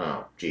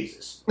 Oh,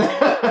 Jesus.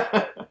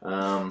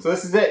 So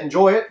this is it.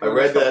 Enjoy it. I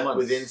read that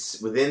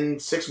within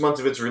 6 months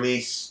of its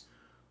release,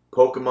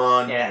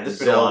 Pokemon,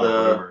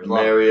 Zelda,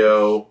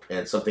 Mario,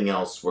 and something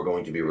else were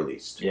going to be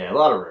released. Yeah, a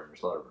lot of rumors.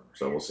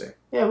 So we'll see.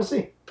 Yeah, we'll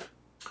see.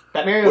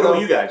 That Mario. What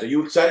about you guys? Are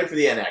you excited for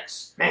the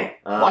NX? Man,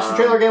 watch the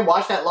trailer again.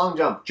 Watch that long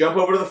jump. Jump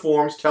over to the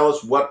forums. Tell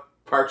us what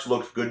parts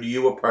look good to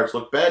you, what parts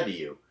look bad to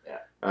you.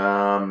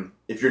 Yeah.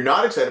 If you're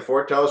not excited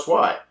for it, tell us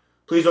why.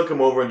 Please don't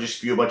come over and just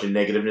spew a bunch of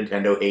negative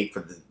Nintendo hate for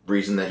the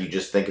reason that you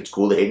just think it's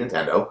cool to hate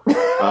Nintendo.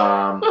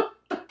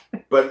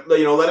 But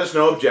let us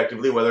know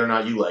objectively whether or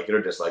not you like it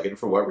or dislike it, and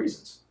for what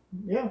reasons.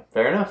 Yeah,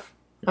 fair enough.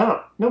 I don't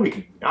know. Nobody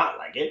could not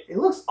like it. It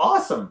looks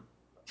awesome.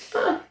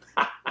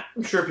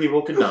 I'm sure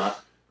people could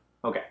not.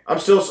 Okay. I'm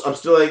still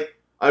like,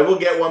 I will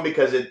get one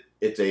because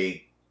it's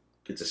a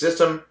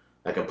system.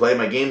 I can play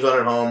my games on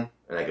at home,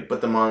 and I can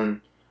put them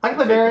on. I can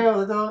play Mario.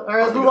 All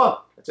right, let's move on.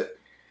 That's it.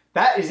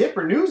 That is it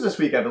for news this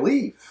week, I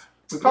believe.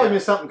 We probably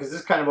missed something because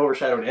this kind of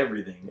overshadowed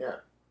everything. Yeah.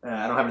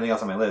 I don't have anything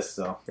else on my list,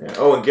 so. Yeah.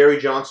 Oh, and Gary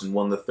Johnson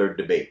won the third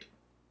debate.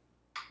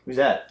 Who's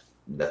that?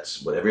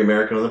 That's what every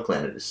American on the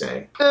planet is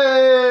saying.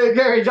 Hey,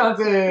 Gary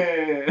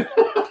Johnson!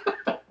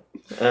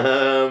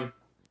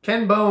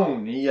 Ken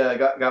Bone. He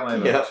got my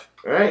vote. Yep.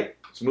 All right.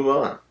 Let's move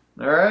on.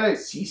 All right.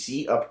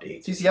 CC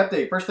update. CC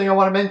update. First thing I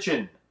want to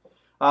mention.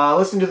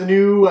 Listen to the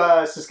new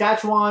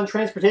Saskatchewan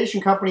Transportation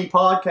Company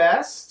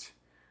podcast.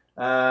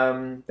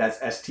 That's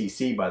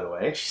STC, by the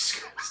way.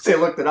 They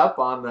looked it up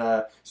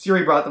on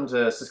Siri brought them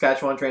to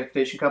Saskatchewan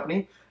Transportation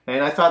Company,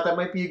 and I thought that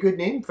might be a good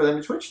name for them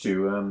to switch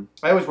to.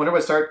 I always wonder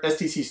what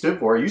STC stood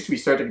for. It used to be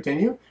Start to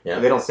Continue, but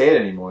they don't say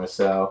it anymore,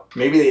 so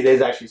maybe it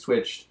is actually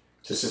swithed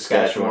to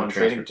Saskatchewan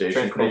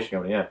Transportation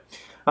Company. Yeah.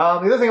 The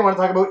other thing I want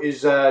to talk about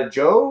is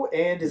Joe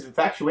and his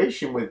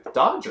infatuation with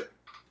Dodger.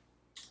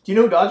 Do you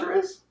know who Dodger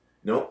is?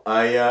 No,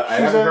 I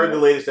haven't heard the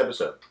latest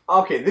episode.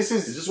 Okay, Is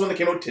this one that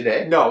came out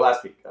today? No,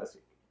 last week.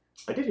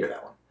 I did hear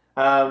that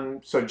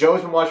one. So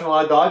Joe's been watching a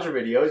lot of Dodger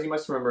videos. You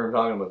must remember him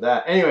talking about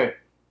that. Anyway,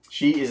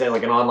 she is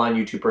like an online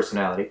YouTube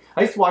personality.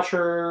 I used to watch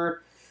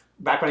her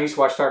back when I used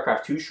to watch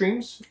StarCraft 2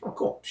 streams. Oh,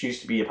 cool. She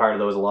used to be a part of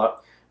those a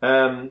lot.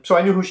 So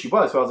I knew who she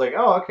was. So I was like,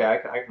 oh, okay, I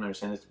can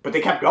understand this. But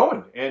they kept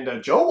going.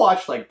 And Joe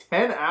watched like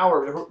 10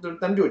 hours,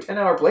 them do a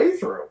 10-hour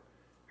playthrough.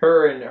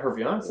 Her and her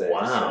fiance.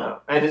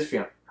 Wow. And his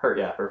fiance. Her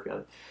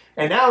fiance.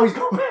 And now he's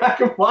going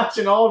back and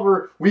watching all of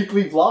her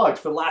weekly vlogs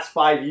for the last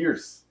 5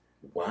 years.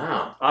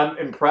 Wow. I'm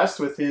impressed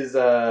with his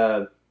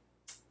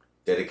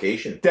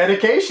dedication.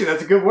 Dedication.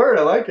 That's a good word.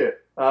 I like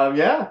it.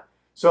 Yeah.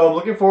 So I'm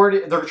looking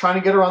forward. They're trying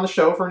to get her on the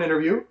show for an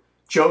interview.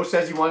 Joe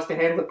says he wants to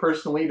handle it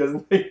personally. He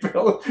doesn't think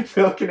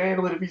Phil can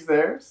handle it if he's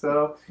there.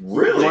 So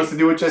really, he wants to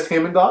do it just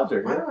him and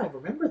Dodger. Why don't I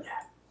remember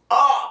that?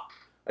 Oh,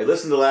 I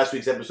listened to last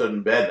week's episode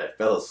in bed and I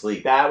fell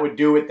asleep. That would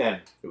do it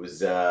then. It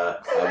was it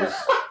was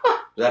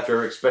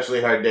after an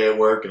especially hard day at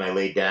work, and I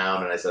laid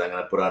down and I said I'm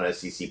going to put on a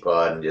CC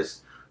pod and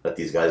just let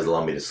these guys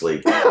lull me to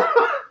sleep.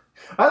 I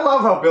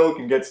love how Bill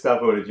can get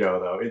stuff out of Joe,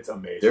 though. It's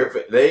amazing.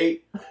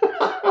 They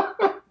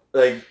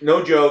like,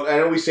 no joke, I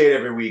know we say it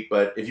every week,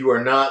 but if you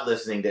are not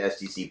listening to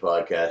STC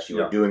Podcast,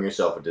 you are doing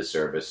yourself a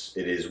disservice.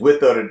 It is,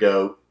 without a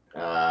doubt,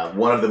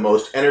 one of the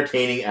most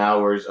entertaining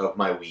hours of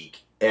my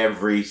week,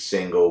 every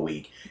single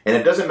week. And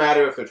it doesn't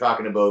matter if they're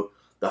talking about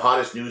the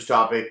hottest news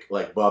topic,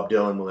 like Bob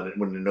Dylan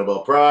winning the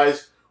Nobel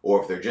Prize,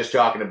 or if they're just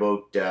talking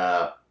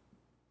about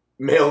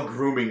male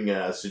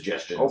grooming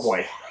suggestions. Oh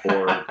boy.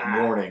 Or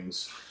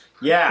warnings.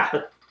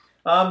 Yeah.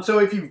 So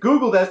if you've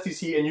Googled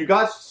STC and you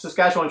got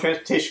Saskatchewan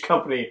Transportation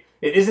Company,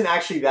 it isn't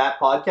actually that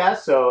podcast.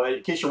 So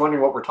in case you're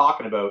wondering what we're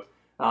talking about,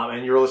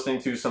 and you're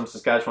listening to some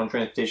Saskatchewan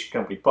Transportation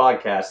Company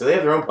podcast. Do they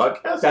have their own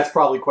podcast? That's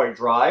probably quite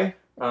dry.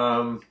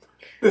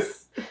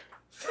 This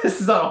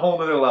is on a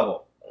whole other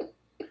level.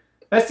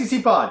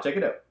 STC Pod, check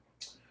it out.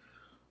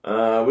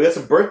 We got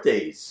some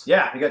birthdays.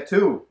 Yeah, we got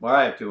two. Well,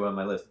 I have two on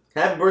my list.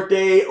 Happy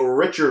birthday,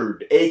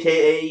 Richard,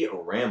 a.k.a.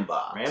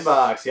 Rambox.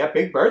 Rambox, yeah,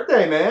 big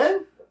birthday,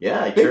 man.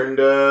 Yeah, he turned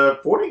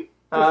 40?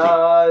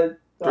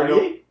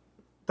 38?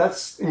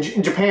 That's in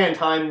Japan,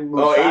 time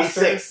moves Oh,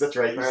 faster. 86, that's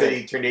right. You said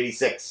he turned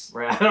 86.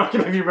 Right. I don't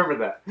know if you remember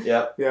that.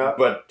 Yep. Yeah.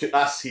 But to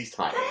us, he's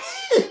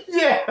timeless.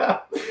 Yeah.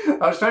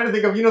 I was trying to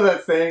think of,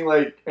 that saying,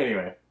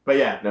 anyway. But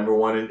yeah.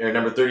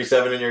 Number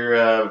 37 in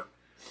your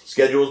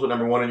schedules, but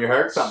number 1 in your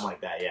hearts? Something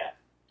like that, yeah.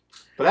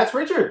 But that's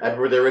Richard. Happy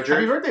birthday, Richard.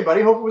 Happy birthday,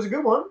 buddy. Hope it was a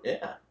good one.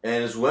 Yeah.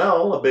 And as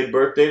well, a big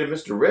birthday to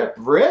Mr. Rip.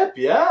 Rip,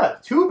 yeah.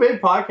 2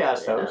 big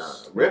podcast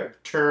hosts.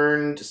 Rip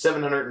turned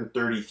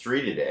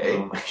 733 today.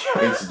 Oh my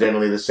God.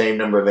 Incidentally, the same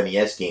number of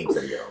NES games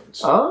that he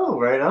owns. Oh,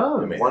 right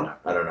on.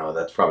 I don't know.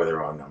 That's probably the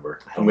wrong number.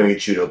 I'm going to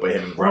get chewed out by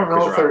him and I Brock. don't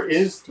know if there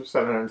is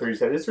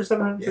 737. Is there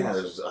 737? Yeah,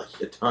 there's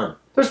a ton.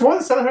 There's more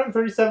than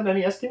 737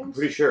 NES games? I'm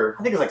pretty sure.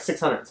 I think it's like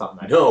 600 and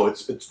something. No,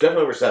 it's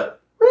definitely over 7.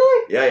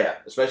 Really? Yeah.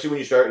 Especially when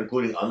you start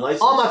including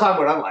unlicensed. I'm not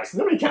talking about unlicensed.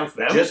 Nobody counts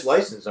them. Just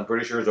licensed. I'm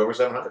pretty sure it's over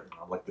 700.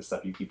 I'll look this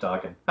up. You keep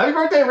talking. Happy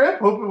birthday,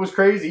 Rip. Hope it was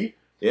crazy.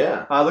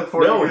 Yeah. I look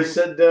forward to hearing. He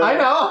said... I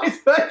know.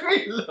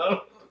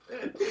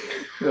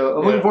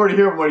 I'm looking forward to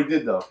hearing what he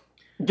did, though.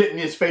 getting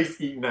his face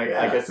eaten,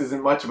 I guess,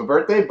 isn't much of a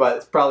birthday,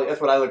 but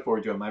that's what I look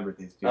forward to on my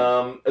birthdays, too.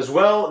 As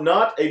well,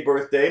 not a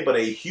birthday, but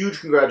a huge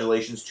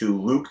congratulations to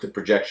Luke, the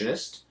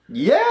projectionist.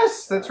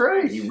 Yes, that's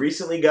right. He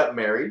recently got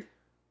married.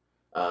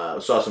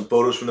 Saw some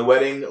photos from the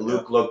wedding.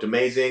 Luke looked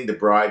amazing. The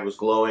bride was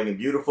glowing and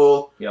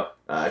beautiful. Yep.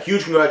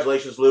 Huge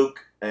congratulations, Luke.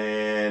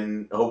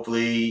 And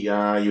hopefully you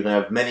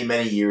have many,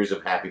 many years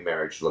of happy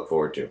marriage to look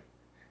forward to.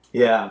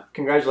 Yeah,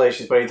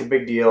 congratulations, buddy. It's a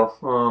big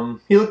deal.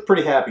 He looked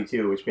pretty happy,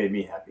 too, which made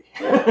me happy.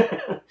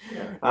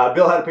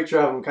 Bill had a picture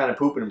of him kind of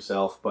pooping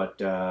himself,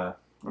 but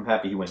I'm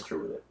happy he went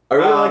through with it. I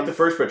really liked the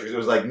first picture. It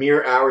was like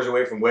mere hours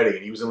away from wedding,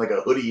 and he was in like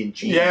a hoodie and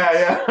jeans.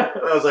 Yeah.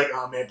 And I was like,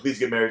 oh, man, please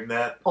get married in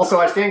that. Also,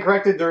 I stand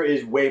corrected. There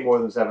is way more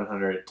than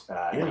 700.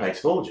 I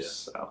told you.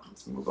 So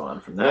let's move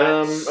on from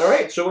that. All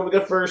right, so what we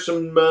got for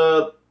some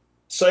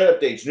site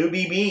updates? New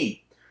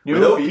BB. New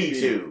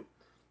P2.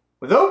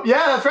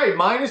 Yeah, that's right.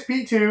 Minus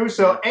P2.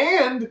 So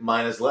and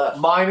minus left.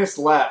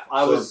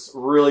 I was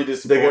really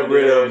disappointed.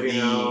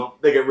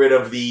 They get rid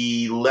of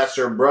the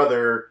lesser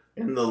brother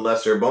and the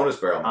lesser bonus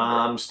barrel member.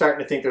 I'm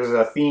starting to think there's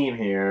a theme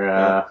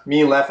here. Me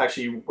and Lef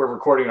actually were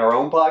recording our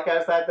own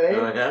podcast that day,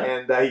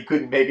 and he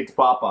couldn't make it to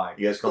Popeye.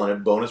 You guys calling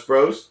it Bonus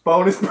Bros?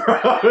 Bonus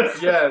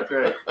Bros. Yeah, that's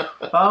right.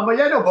 But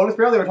yeah, no, Bonus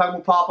Barrel, they were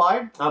talking about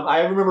Popeye.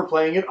 I remember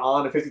playing it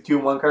on a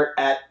 52-1 cart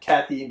at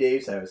Kathy and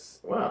Dave's house.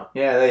 Wow.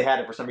 Yeah, they had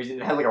it for some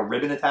reason. It had like a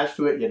ribbon attached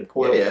to it. You had to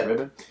pull it with a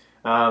ribbon.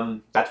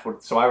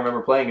 So I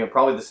remember playing it,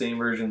 probably the same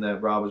version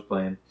that Rob was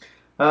playing.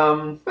 I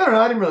don't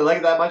know, I didn't really like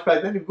it that much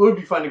back then. It would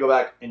be fun to go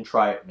back and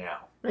try it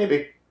now.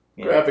 Maybe.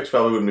 Yeah. Graphics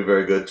probably wouldn't be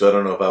very good, so I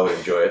don't know if I would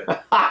enjoy it.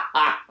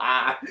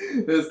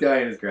 This guy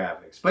and his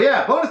graphics. But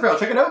yeah, Bonus Barrel,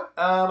 check it out.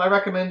 I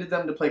recommended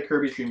them to play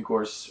Kirby's Dream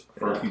Course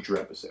for a future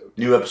episode.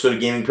 New episode of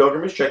Gaming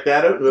Pilgrimage, check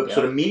that out. New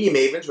episode of Media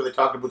Mavens, where they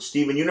talked about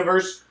Steven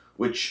Universe,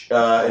 which is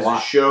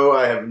a show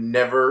I have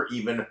never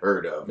even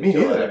heard of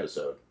until that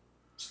episode.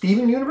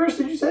 Steven Universe,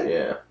 did you say?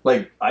 Yeah.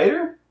 Like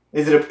Eider?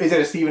 Is it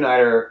a Steven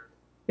Eider?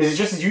 Is it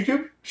just his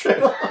YouTube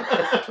channel?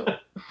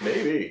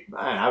 Maybe.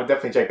 I would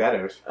definitely check that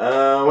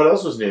out. What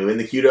else was new? In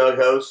the Q-Dog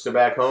house, they're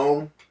back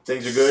home.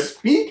 Things are good.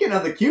 Speaking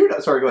of the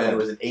Q-Dog... Sorry, go ahead. It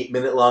was an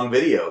 8-minute long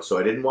video, so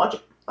I didn't watch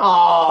it.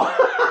 Oh,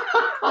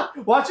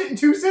 watch it in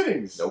 2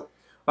 sittings. Nope.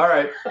 All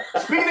right.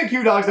 Speaking of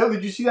Q-Dogs, though,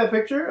 did you see that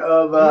picture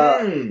of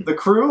the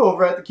crew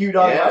over at the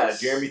Q-Dog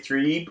house? Jeremy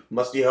Threeb,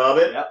 Musty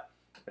Hobbit.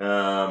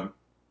 Yep.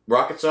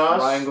 Rocket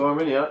Sauce. Ryan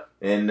Gorman, yep.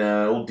 And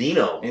old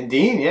Dino. And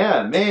Dean,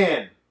 yeah.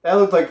 Man, that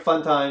looked like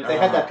fun times. They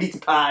had that pizza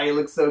pie. It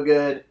looked so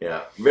good.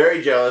 Yeah.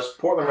 Very jealous.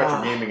 Portland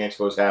Retro Gaming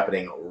Expo is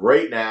happening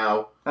right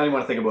now. I don't even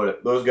want to think about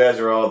it. Those guys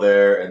are all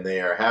there, and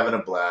they are having a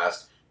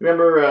blast.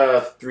 Remember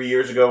 3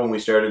 years ago when we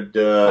started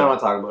I don't want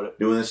to talk about it.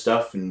 Doing this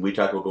stuff, and we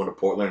talked about going to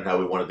Portland and how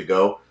we wanted to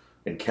go?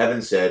 And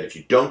Kevin said, if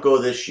you don't go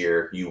this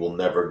year, you will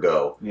never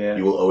go. Yeah.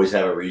 You will always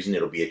have a reason.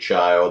 It'll be a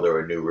child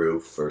or a new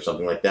roof or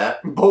something like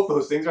that. Both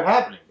those things are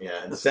happening.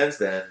 Yeah, and since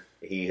then,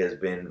 he has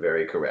been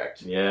very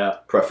correct. Yeah.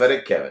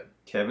 Prophetic Kevin.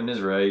 Kevin is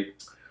right.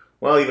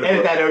 Well, even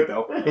edit that out,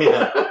 though.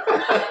 Yeah.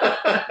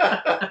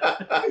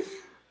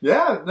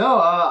 Yeah,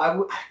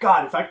 no,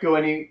 God, if I could go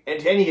to any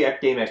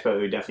game expo,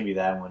 it would definitely be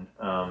that one.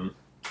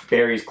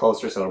 Barry's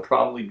closer, so it'll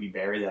probably be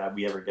Barry that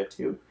we ever get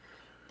to.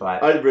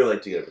 But I'd really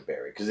like to get up to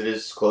Barry, because it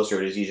is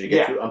closer, it is easier to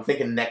get to. I'm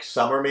thinking next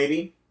summer,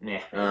 maybe.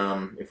 Yeah.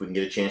 If we can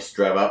get a chance to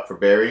drive up for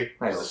Barry,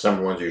 because the Nice.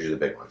 summer ones are usually the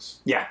big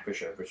ones. Yeah, for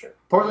sure.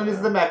 Portland is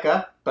the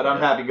mecca, but I'm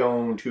happy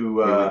going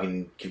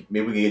to...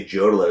 Maybe we can get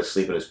Joe to let us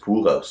sleep in his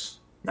pool house.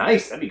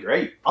 Nice, that'd be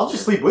great. I'll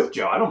just sleep with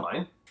Joe, I don't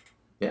mind.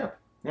 Yeah.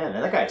 Yeah,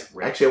 man, that guy's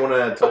rich. Actually, I want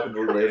to talk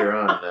about it later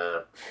on.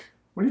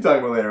 What are you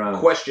talking about later on?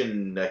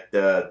 Question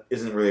that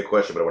isn't really a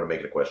question, but I want to make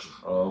it a question.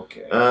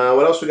 Okay.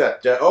 What else we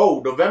got?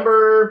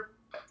 November...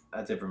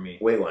 That's it for me.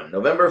 Wait one.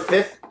 November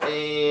 5th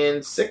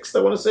and 6th,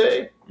 I want to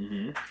say.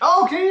 Mm-hmm.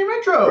 Oh, Canadian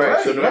Retro!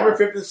 Right, so November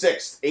 5th and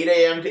 6th, 8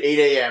 a.m. to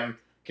 8 a.m.,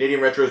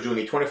 Canadian Retro is doing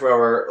a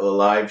 24-hour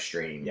live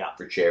stream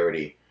for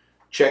charity.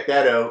 Check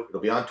that out.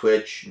 It'll be on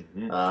Twitch.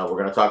 Mm-hmm. We're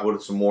going to talk about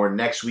it some more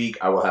next week.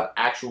 I will have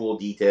actual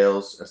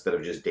details instead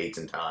of just dates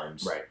and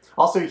times. Right.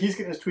 Also, he's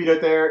getting his tweet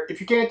out there.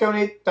 If you can't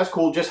donate, that's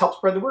cool. Just help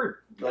spread the word.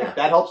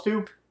 That helps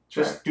too.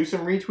 Just do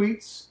some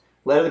retweets.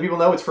 Let other people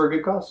know it's for a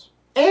good cause.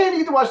 And you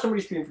get to watch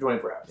somebody stream for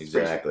 24 hours.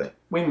 Exactly.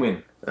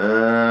 Win-win.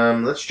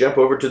 Let's jump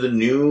over to the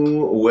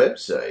new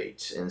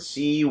website and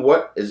see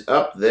what is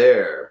up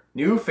there.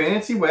 New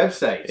fancy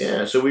website.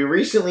 Yeah, so we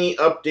recently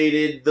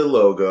updated the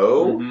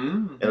logo.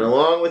 Mm-hmm. And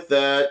along with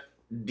that,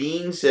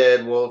 Dean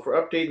said, well, if we're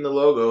updating the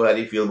logo, how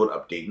do you feel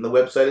about updating the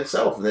website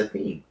itself and the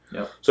theme?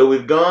 Yep. So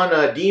we've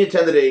gone, Dean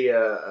attended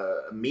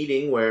a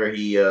meeting where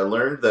he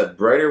learned that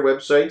brighter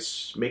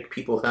websites make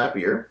people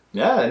happier.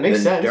 Yeah, it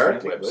makes sense.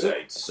 Dark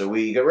websites. So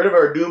we got rid of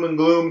our Doom and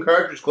Gloom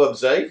Cartridge Club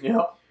site.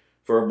 Yep.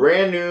 For a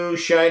brand new,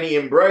 shiny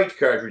and bright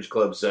Cartridge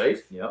Club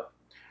site. Yep.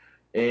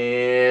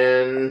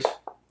 And...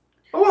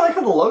 Oh, I like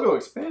how the logo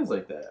expands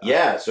like that.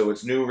 Yeah, so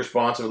it's new,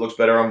 responsive, it looks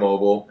better on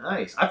mobile.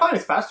 Nice. I find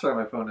it's faster on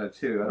my phone now,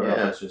 too. I don't know if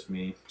that's just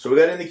me. So we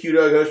got in the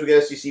Q-Dog house, we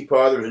got SCC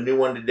Pod, there was a new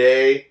one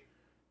today,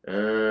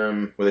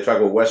 where they talk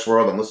about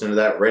Westworld. I'm listening to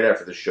that right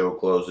after the show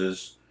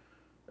closes.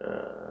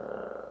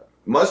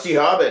 Musty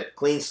Hobbit,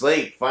 Clean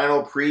Slate,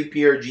 final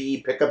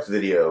pre-PRGE pickups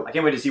video. I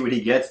can't wait to see what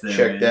he gets there.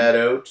 Check that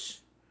out.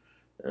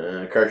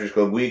 Cartridge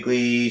Club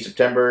Weekly,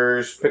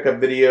 September's pickup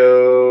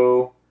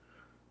video.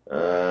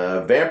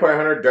 Vampire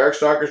Hunter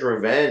Darkstalker's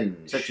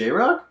Revenge. Is that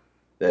J-Rock?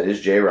 That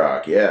is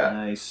J-Rock, yeah.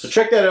 Nice. So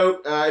check that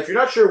out. If you're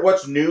not sure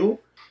what's new,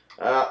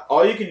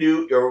 all you can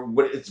do, or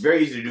what it's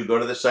very easy to do, go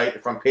to the site, the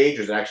front page.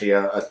 There's actually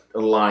a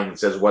line that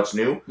says what's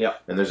new. Yeah.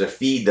 And there's a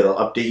feed that'll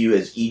update you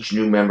as each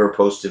new member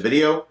posts a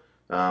video.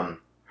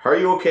 Are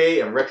You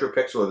Okay and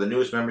RetroPixel are the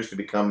newest members to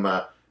become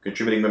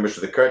contributing members to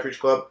the Cartridge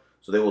Club.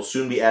 So they will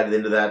soon be added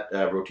into that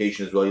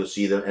rotation as well. You'll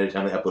see them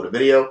anytime they upload a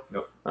video.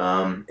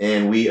 Yep.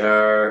 And we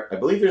are, I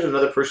believe there's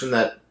another person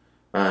that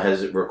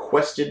has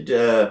requested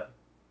to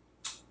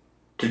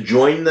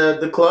join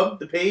the club,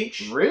 the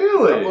page.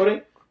 Really?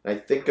 Uploading. I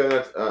think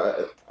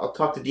I'll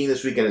talk to Dean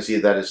this weekend and see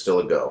if that is still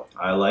a go.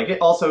 I like it.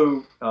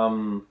 Also,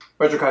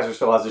 Retro Kaiser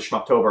still has a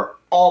Schmuptober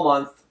all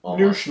month.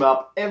 New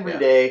shmup every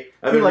day.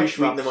 I've been like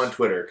retweeting them on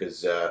Twitter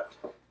because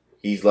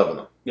he's loving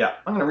them. Yeah,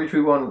 I'm going to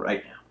retweet one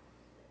right now.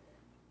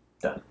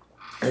 Done.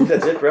 I think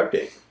that's it for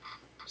update.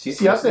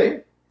 CC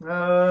update.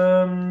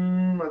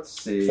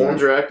 Let's see.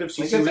 Forums are active. I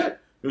think that's it.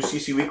 New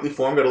CC Weekly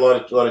forum got a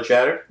lot of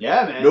chatter.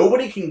 Yeah, man.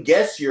 Nobody can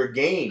guess your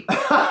game.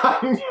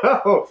 I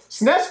know.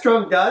 SNES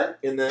Trump got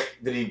it.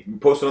 Did he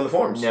post it on the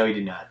forums? No, he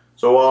did not.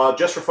 So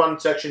just for fun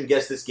section,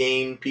 guess this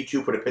game.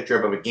 P2 put a picture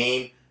up of a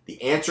game. The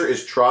answer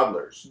is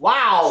Troddlers.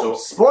 Wow. So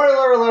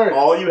spoiler alert.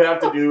 all you have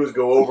to do is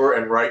go over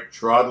and write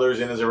Troddlers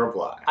in as a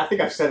reply. I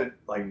think I've said it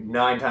like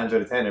 9 times out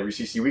of 10 every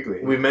CC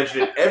Weekly. We've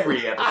mentioned it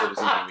every episode of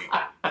CC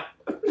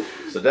Weekly.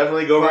 So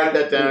definitely go write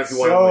that down if you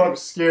want to so win.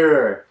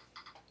 obscure.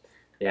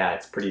 Yeah,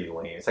 it's pretty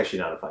lame. It's actually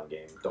not a fun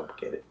game. Don't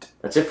get it.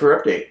 That's it for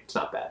update. It's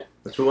not bad.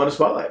 Let's move on to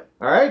Spotlight.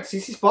 All right,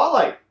 CC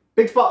Spotlight.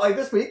 Big spotlight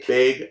this week.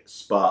 Big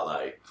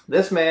Spotlight.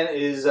 This man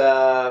is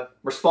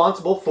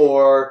responsible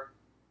for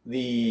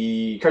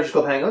the Cartridge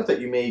Club Hangouts that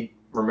you may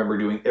remember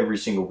doing every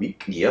single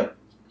week. Yep.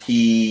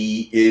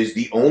 He is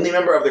the only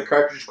member of the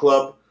Cartridge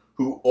Club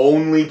who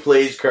only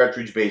plays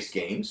cartridge-based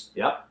games.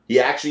 Yep. He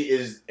actually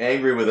is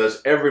angry with us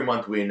every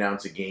month we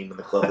announce a game in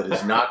the club that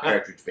is not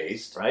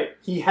cartridge-based. Right.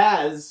 He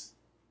has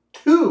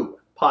 2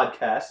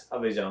 podcasts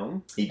of his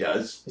own. He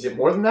does. Is it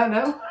more than that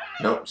now?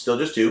 Nope, still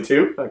just 2.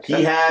 2? Okay.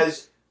 He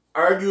has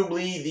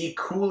arguably the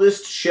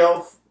coolest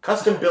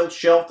custom-built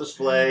shelf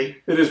display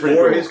It is pretty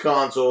for cool. his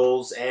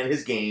consoles and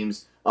his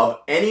games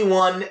of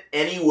anyone,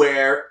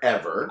 anywhere,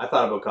 ever. I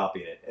thought about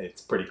copying it.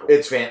 It's pretty cool.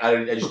 It's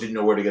I just didn't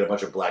know where to get a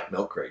bunch of black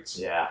milk crates.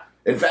 Yeah.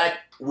 In fact,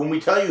 when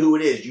we tell you who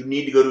it is, you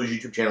need to go to his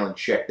YouTube channel and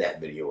check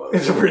that video out.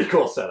 It's a pretty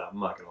cool setup, I'm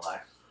not going to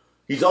lie.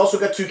 He's also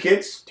got 2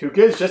 kids. 2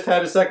 kids, just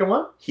had a second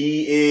one.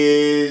 He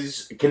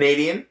is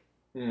Canadian.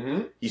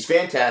 Mm-hmm. He's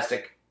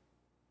fantastic.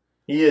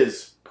 He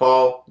is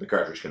Paul, the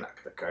Cartridge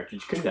Canuck. the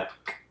Cartridge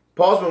Canuck.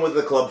 Paul's been with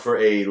the club for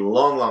a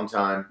long, long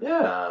time.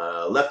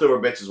 Yeah. Leftover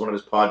Bits is one of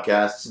his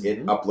podcasts. Mhm.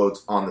 It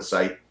uploads on the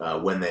site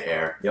when they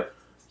air. Yep.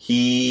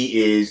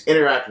 He is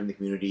interactive in the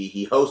community.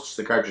 He hosts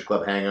the Cartridge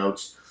Club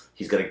Hangouts.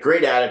 He's got a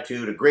great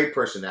attitude, a great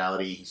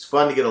personality. He's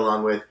fun to get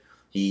along with.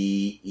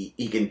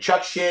 He can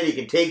chuck shit. He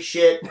can take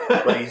shit,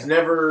 but he's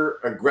never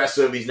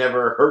aggressive. He's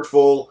never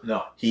hurtful.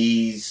 No.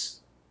 He's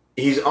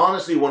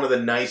honestly one of the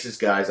nicest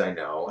guys I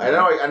know.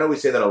 I know we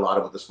say that a lot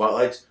about the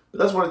spotlights, but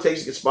that's what it takes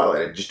to get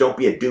spotlighted. Just don't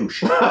be a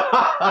douche.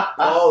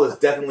 Paul is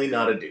definitely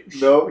not a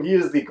douche. No, he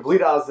is the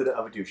complete opposite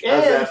of a douche.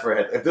 How's that for a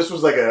head? If this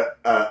was like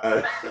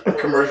a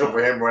commercial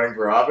for him running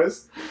for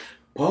office,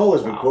 Paul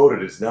has been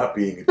quoted as not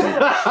being a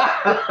douche.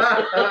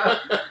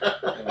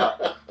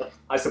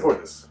 I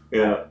support this.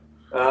 Yeah.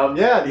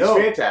 He's He's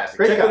fantastic.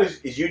 Great Check guy. out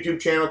his YouTube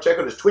channel. Check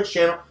out his Twitch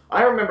channel.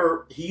 I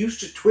remember he used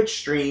to Twitch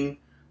stream.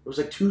 It was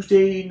like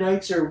Tuesday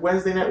nights or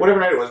Wednesday night, whatever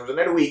night it was. It was a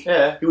night a week.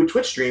 Yeah. He would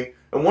Twitch stream,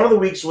 and one of the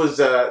weeks was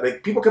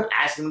like people kept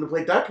asking him to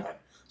play Duck Hunt.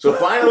 So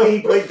finally,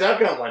 he played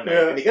Duck Hunt one night,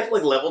 Yeah. and he got to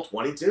like level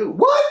 22.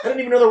 What? I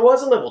didn't even know there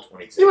was a level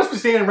 22. He must be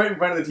standing right in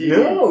front of the TV.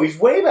 No, he's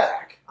way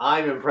back.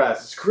 I'm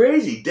impressed. It's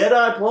crazy.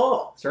 Dead-Eye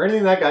Paul. Is there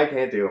anything that guy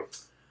can't do?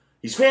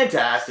 He's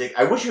fantastic.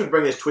 I wish he would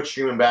bring his Twitch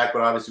streaming back,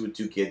 but obviously with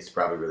 2 kids, he's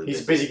probably really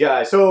He's a busy. busy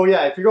guy. So,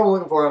 yeah, if you're going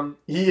looking for him,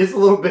 he is a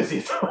little busy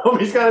at the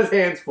moment. He's got his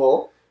hands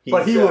full,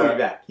 but he will be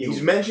back.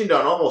 He's mentioned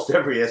on almost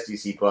every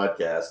STC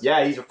podcast.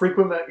 Yeah, he's a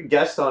frequent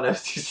guest on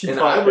STC And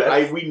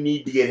podcast. we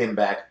need to get him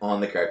back on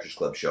the Cartridge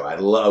Club show. I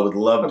would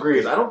love to. Agreed.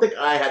 Because I don't think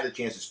I had the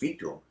chance to speak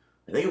to him.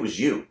 I think it was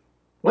you.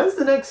 When's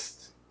the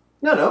next...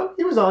 No,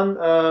 he was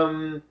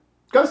on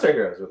Gunstar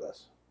Heroes with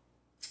us.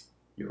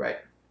 You're right.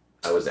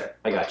 I was there.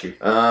 I got you.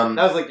 That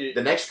was like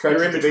The next you're in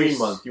cartridge between based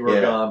month. You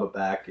were gone, but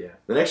back, yeah.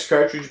 The next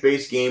cartridge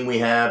based game we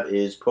have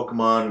is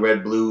Pokemon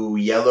Red, Blue,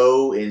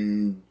 Yellow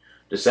in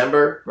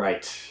December.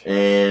 Right.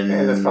 And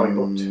Yeah, that's probably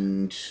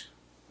booked.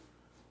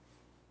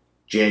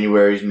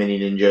 January's Mini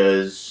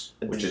Ninjas,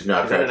 which is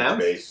not Is that cartridge announced?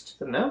 based. Is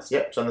it announced?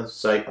 Yep, it's on the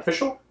site.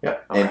 Official?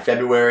 Yep. Okay. And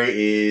February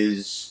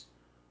is...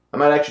 I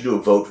might actually do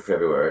a vote for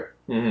February.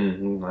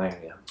 Mm-hmm.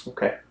 Yeah.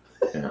 Okay.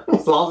 Yeah.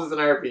 As long as it's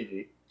an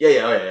RPG.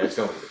 Yeah, it's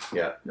going to be.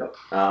 Yeah. Yep.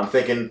 I'm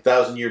thinking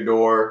 1,000 Year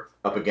Door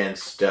up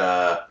against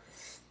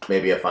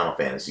maybe a Final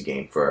Fantasy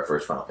game for our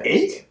first Final Fantasy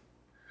 8? game.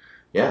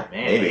 Yeah,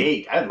 Man, maybe.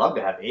 8. I'd love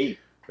to have 8.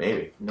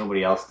 Maybe.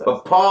 Nobody else does.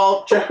 But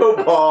Paul, check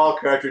out Paul,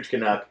 Cartridge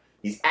Canuck.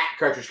 He's at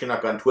Cartridge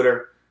Canuck on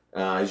Twitter.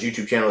 His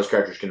YouTube channel is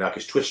Cartridge Canuck.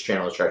 His Twitch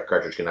channel is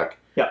Cartridge Canuck.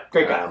 Yeah,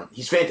 great guy.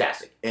 He's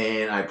fantastic.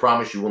 And I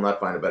promise you will not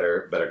find a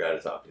better guy to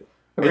talk to.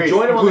 Agreed. And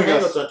join him on the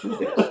Including us. Hangouts on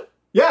Tuesdays.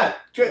 Yeah,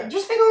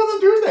 just hang out with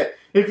them Tuesday.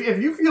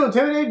 If you feel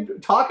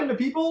intimidated talking to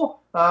people,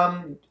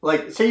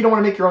 like say you don't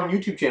want to make your own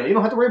YouTube channel, you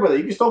don't have to worry about it.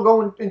 You can still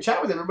go and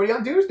chat with everybody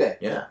on Tuesday.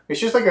 Yeah.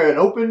 It's just like an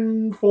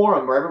open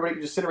forum where everybody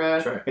can just sit around.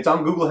 That's right. It's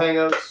on Google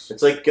Hangouts.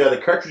 It's like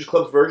the Cartridge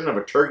Club's version of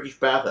a Turkish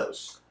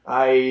bathhouse.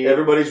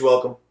 Everybody's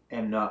welcome.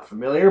 Am not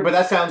familiar, but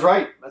that sounds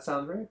right. That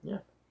sounds right. Yeah.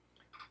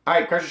 All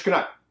right, Cartridge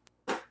Canuck.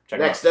 Check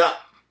Next up,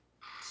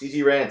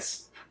 CZ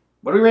Rants.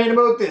 What are we ranting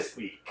about this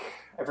week?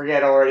 I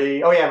forget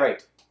already. Oh, yeah,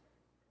 right.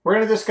 We're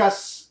going to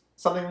discuss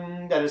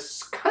something that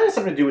is kind of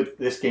something to do with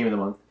this game of the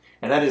month,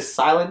 and that is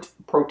silent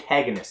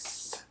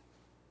protagonists.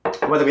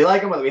 Whether we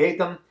like them, whether we hate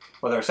them,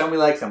 whether there's some we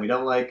like, some we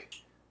don't like.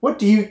 What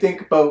do you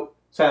think about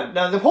silent?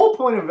 Now, the whole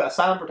point of a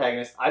silent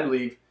protagonist, I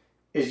believe,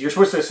 is you're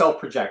supposed to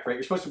self-project, right?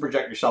 You're supposed to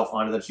project yourself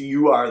onto them, so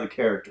you are the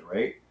character,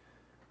 right?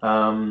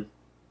 How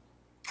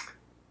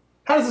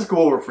does this go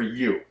over for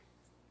you?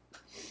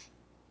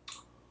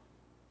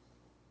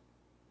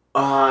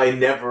 I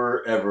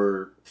never,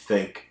 ever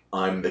think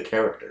I'm the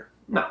character.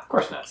 No, of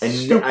course not.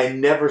 And I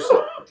never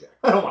self-project.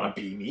 I don't want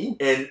to be me.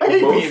 And I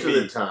hate most being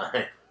of the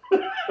time,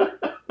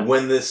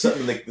 when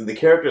the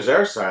characters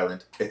are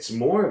silent, it's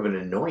more of an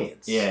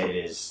annoyance. Yeah, it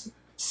is.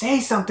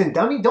 Say something,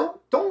 dummy. Don't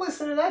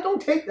listen to that.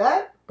 Don't take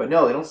that. But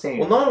no, they don't say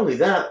anything. Well, not only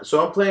that,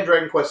 so I'm playing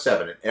Dragon Quest VII,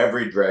 and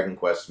every Dragon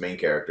Quest main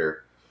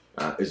character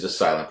is a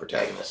silent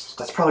protagonist.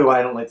 That's probably why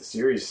I don't like the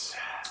series.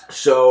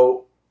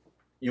 So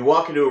you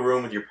walk into a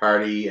room with your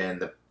party,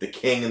 and the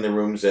king in the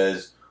room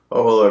says,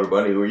 "Oh, hello,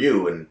 everybody. Who are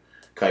you?" And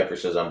Kuiper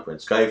says, "I'm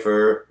Prince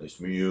Kuiper. Nice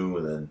to meet you."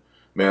 And then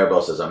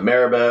Maribel says, "I'm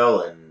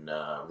Maribel." And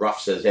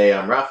Ruff says, "Hey,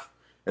 I'm Ruff."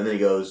 And then he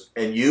goes,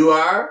 "And you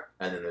are?"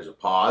 And then there's a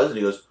pause, and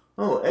he goes,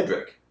 "Oh,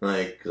 Edric."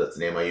 Like, because that's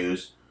the name I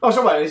use. Oh,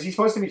 so what? Is he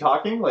supposed to be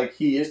talking? Like,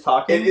 he is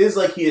talking? It is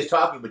like he is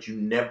talking, but you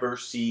never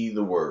see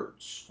the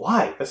words.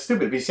 Why? That's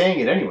stupid. If he's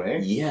saying it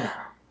anyway. Yeah.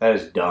 That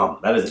is dumb.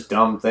 That is a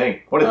dumb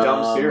thing. What a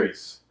dumb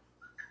series.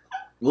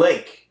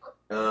 Link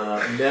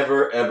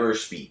never ever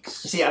speaks.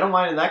 See, I don't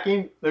mind in that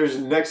game. There's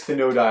next to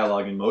no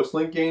dialogue in most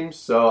Link games,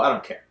 so I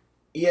don't care.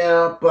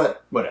 Yeah,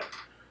 but Whatever.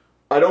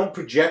 I don't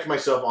project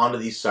myself onto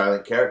these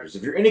silent characters.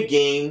 If you're in a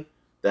game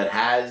that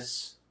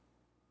has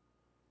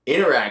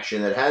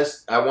interaction,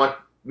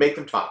 make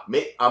them talk.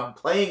 I'm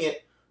playing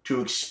it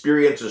to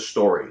experience a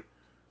story.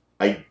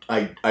 I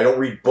don't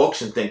read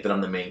books and think that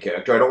I'm the main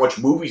character. I don't watch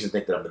movies and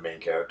think that I'm the main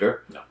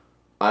character. No.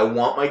 I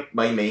want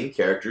my main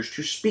characters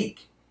to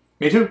speak.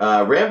 Me too.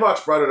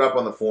 Ramvox brought it up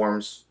on the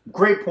forums.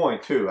 Great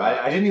point, too.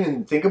 I didn't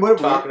even think about it.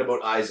 Talking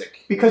about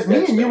Isaac. Because me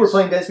Dead and you were Space.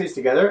 playing Dead Space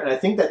together, and I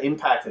think that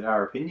impacted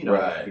our opinion on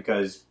Right. it.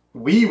 Because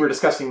we were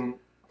discussing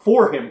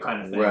for him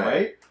kind of thing, Right.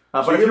 right?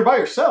 So But if you're by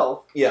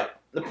yourself... Yeah.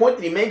 The point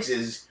that he makes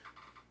is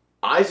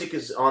Isaac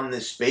is on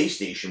this space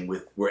station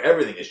where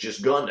everything has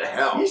just gone to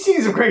hell. He's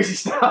seen some crazy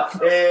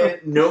stuff. And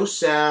no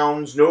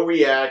sounds, no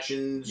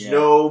reactions, Yeah.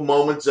 no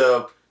moments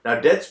of... Now,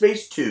 Dead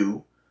Space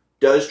 2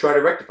 does try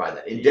to rectify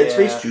that. In Dead Yeah.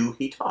 Space 2,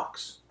 he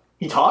talks.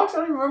 He talks? I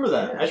don't even remember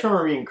that. Yeah. I just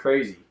remember being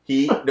crazy.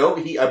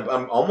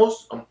 I'm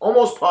almost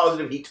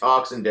positive he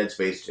talks in Dead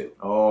Space 2.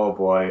 Oh,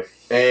 boy.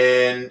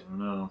 And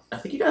No. I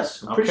think he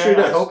does. I'm Okay, pretty sure he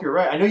does. I hope you're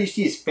right. I know you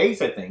see his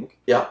face, I think.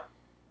 Yeah.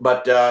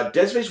 But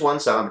Dead Space 1,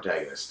 silent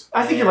protagonist.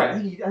 I think you're right.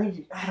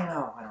 And- I don't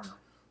know.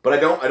 But I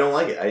don't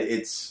like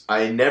it.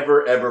 I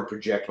never ever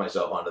project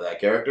myself onto that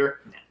character.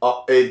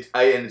 And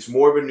it's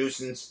more of a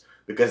nuisance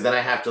because then I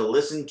have to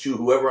listen to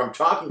whoever I'm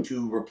talking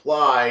to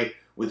reply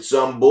with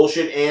some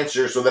bullshit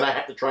answer. So then I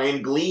have to try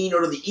and glean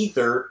out of the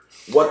ether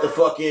what the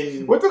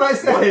fucking What did I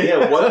say?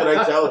 what did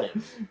I tell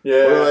him? Yeah.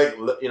 Or like,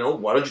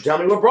 why don't you tell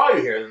me what brought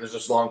you here? And then there's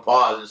this long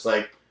pause. And it's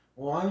like,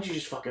 well, why don't you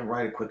just fucking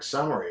write a quick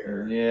summary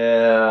or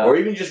Yeah. or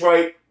even just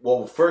write.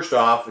 Well, first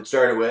off, it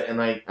started with, and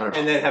like, I don't know.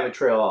 And then have it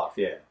trail off,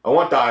 yeah. I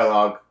want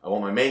dialogue. I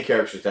want my main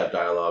characters to have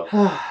dialogue.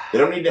 They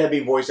don't need to be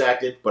voice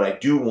acted, but I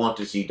do want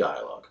to see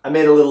dialogue. I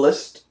made a little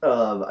list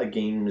of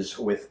games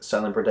with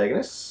silent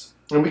protagonists,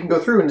 and we can go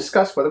through and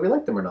discuss whether we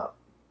like them or not.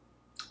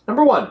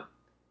 Number 1,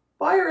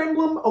 Fire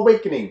Emblem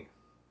Awakening.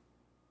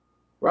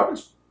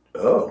 Robin's.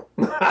 Oh.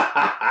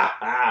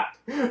 I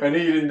knew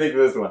you didn't think of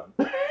this one.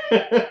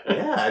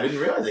 Yeah, I didn't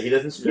realize that he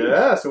doesn't speak.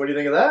 Yeah, so what do you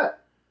think of that?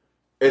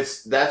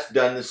 That's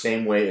done the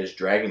same way as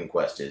Dragon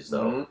Quest is,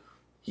 though. Mhm.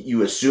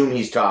 You assume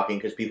he's talking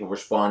because people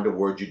respond to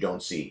words you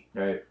don't see.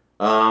 Right.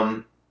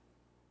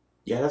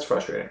 Yeah, that's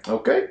frustrating.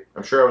 Okay.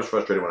 I'm sure I was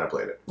frustrated when I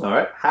played it. All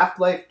right.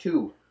 Half-Life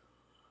 2.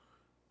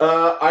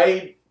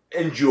 I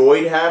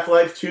enjoyed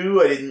Half-Life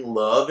 2. I didn't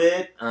love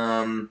it.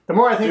 The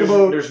more I think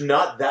about... There's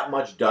not that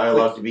much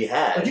dialogue to be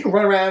had. Like you can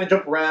run around and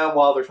jump around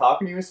while they're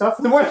talking to you and stuff.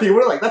 The more I think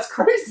about it, like, that's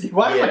crazy.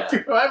 Why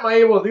am I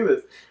able to do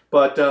this?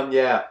 But,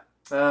 yeah.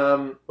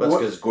 That's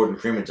because Gordon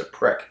Freeman's a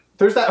prick.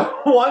 There's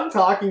that one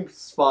talking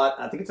spot,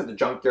 I think it's at the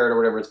junkyard or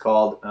whatever it's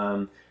called,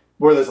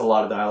 where there's a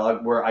lot of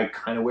dialogue, where I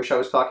kind of wish I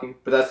was talking,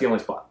 but that's the only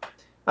spot.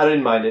 I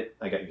didn't mind it.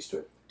 I got used to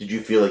it. Did you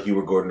feel like you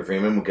were Gordon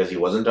Freeman because he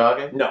wasn't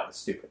talking? No, it's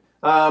stupid.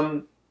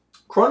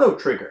 Chrono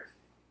Trigger.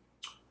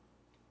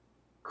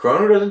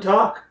 Chrono doesn't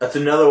talk. That's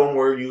another one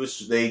where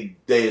they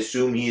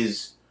assume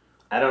he's...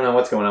 I don't know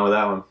what's going on with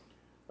that one.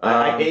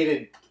 I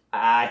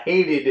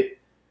hated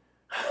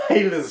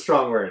is a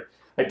strong word.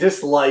 I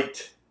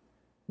disliked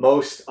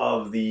most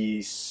of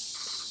the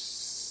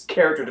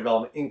character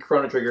development in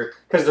Chrono Trigger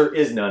because there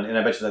is none, and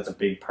I bet you that's a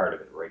big part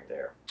of it right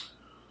there.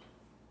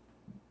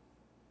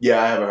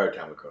 Yeah, I have a hard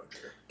time with Chrono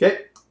Trigger.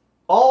 Okay.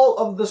 All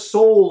of the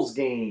Souls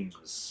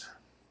games.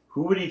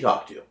 Who would he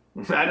talk to?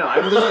 I know.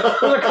 I mean, there's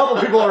a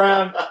couple people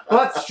around,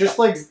 but just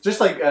like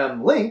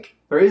Link,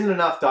 there isn't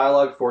enough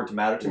dialogue for it to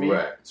matter to me,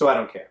 Right. so I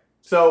don't care.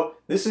 So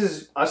this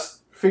is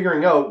us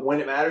figuring out when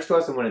it matters to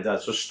us and when it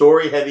doesn't. So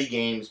story-heavy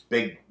games,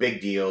 big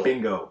deal.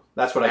 Bingo.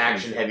 That's what I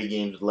Action-heavy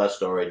games with less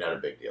story, not a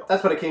big deal.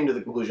 That's what I came to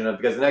the conclusion of,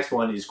 because the next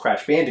one is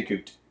Crash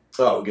Bandicoot.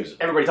 Oh, who gives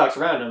a... Everybody talks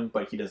around him,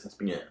 but he doesn't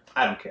speak. Yeah.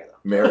 I don't care, though.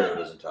 Mario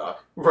doesn't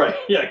talk. Right.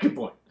 Yeah, good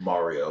point.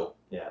 Mario.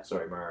 Yeah,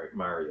 sorry, Mario.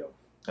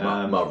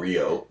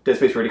 Mario. Dead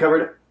Space already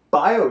covered.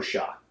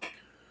 Bioshock.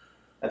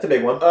 That's a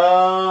big one.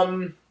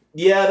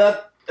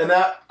 Yeah,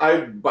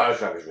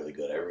 Bioshock is really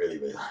good. I really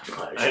like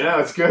Bioshock. I know,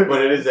 it's good.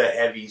 But it is a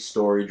heavy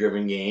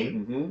story-driven game.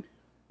 Mm-hmm.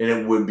 And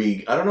it would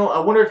be... I don't know. I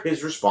wonder if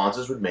his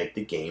responses would make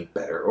the game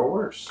better or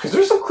worse. Because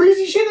there's some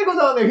crazy shit that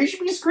goes on there. He should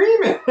be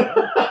screaming.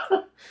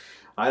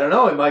 I don't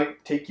know. It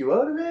might take you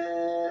out of it.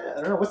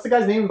 I don't know. What's the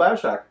guy's name in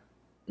Bioshock?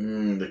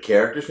 The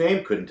character's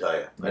name? Couldn't tell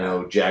you. I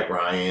know Jack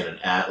Ryan and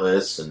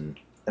Atlas and...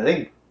 I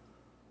think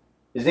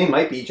his name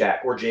might be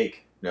Jack or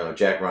Jake. No,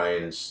 Jack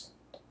Ryan's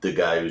the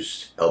guy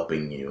who's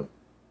helping you.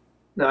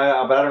 No,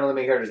 but I don't know the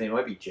main character's name. It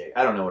might be Jake.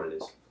 I don't know what it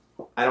is.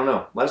 I don't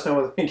know. Let us know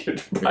what the main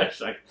character's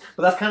Bioshock.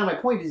 But that's kind of my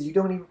point, is you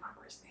don't even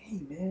remember his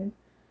name, man.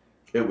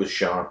 It was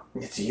Sean.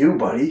 It's you,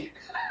 buddy.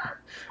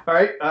 All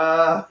right,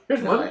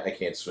 here's one. I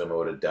can't swim. I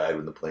would have died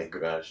when the plane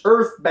crashed.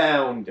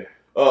 Earthbound.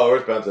 Oh,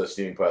 Earthbound's a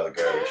steaming pile of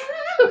garbage.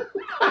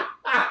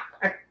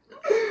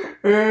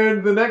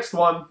 And the next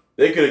one.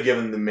 They could have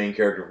given the main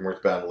character from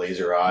Earthbound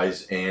laser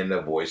eyes and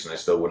a voice, and I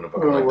still wouldn't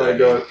have fucking liked that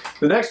game.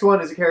 The next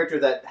one is a character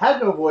that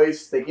had no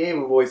voice. They gave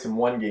a voice in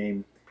one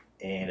game,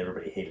 and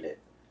everybody hated it.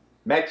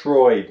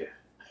 Metroid.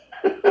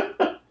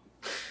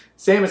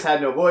 Samus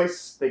had no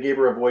voice. They gave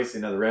her a voice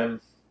in Other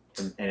M,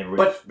 and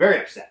everybody was very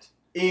upset.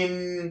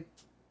 In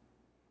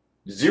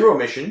Zero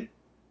Mission,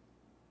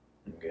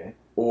 Okay.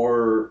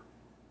 or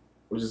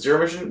was it Zero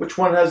Mission? Which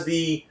one has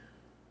the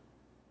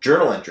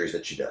journal entries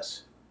that she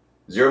does?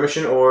 Zero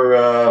Mission or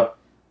I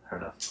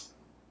don't know.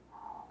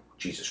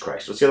 Jesus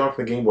Christ! What's the other one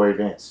from the Game Boy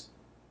Advance?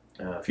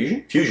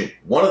 Fusion? Fusion.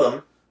 One of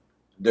them.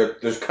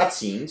 There's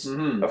cutscenes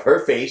of her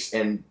face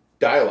and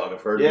dialogue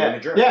of her doing a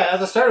journal. Yeah, at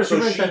the start of So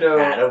Super she Nintendo.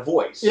 had a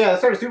voice. Yeah, at the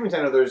start of Super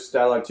Nintendo, there's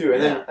dialogue too.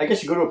 And then I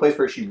guess you go to a place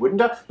where she wouldn't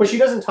talk, but she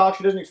doesn't talk,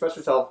 she doesn't express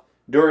herself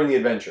during the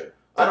adventure.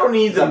 I don't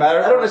need Does that them.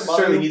 matter? I don't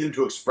necessarily need them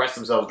to express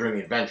themselves during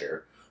the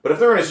adventure. But if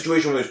they're in a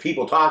situation where there's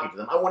people talking to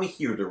them, I want to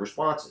hear their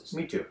responses.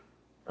 Me too.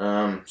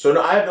 So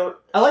no, I have no.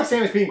 I like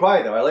Samus being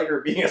quiet though. I like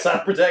her being a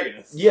silent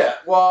protagonist. Yeah,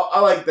 well,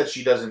 I like that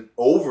she doesn't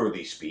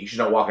overly speak. She's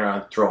not walking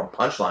around throwing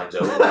punchlines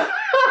out like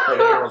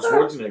an Arnold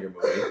Schwarzenegger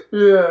movie.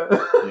 Yeah.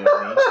 You know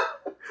what I mean?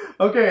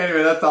 Okay,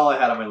 anyway, that's all I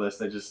had on my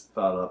list. I just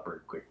thought it up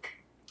pretty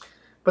quick.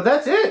 But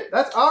that's it.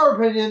 That's our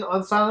opinion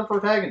on silent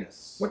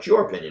protagonists. What's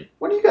your opinion?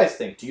 What do you guys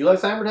think? Do you like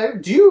silent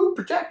protagonists? Do you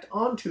project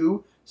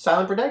onto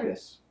silent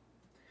protagonists?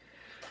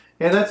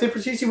 And that's it for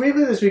CC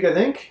Weekly this week, I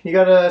think. You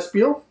got a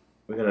spiel?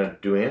 We're gonna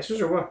do answers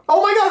or what?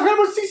 Oh my god, I forgot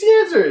about CC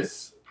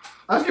Answers!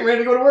 I was getting ready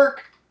to go to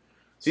work.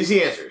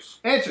 CC answers.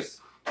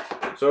 Answers.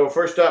 So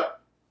first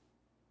up,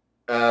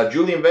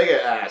 Julian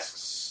Vega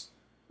asks,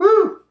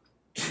 Woo!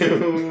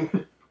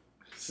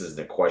 this isn't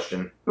a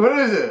question. What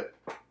is it?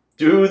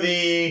 Do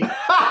the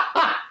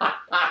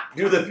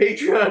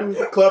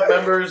Patreon club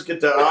members get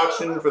to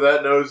auction for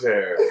that nose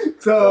hair?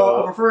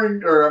 So, I'm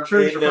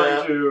sure he's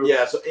referring to...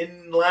 Yeah, so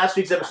in last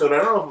week's episode, I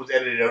don't know if it was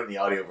edited out in the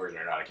audio version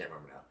or not, I can't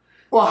remember now.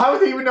 Well, how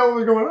would they even know what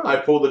was going on? I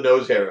pulled the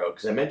nose hair out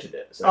because I mentioned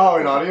it. So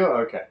in audio?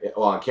 Okay. Yeah,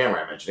 well, on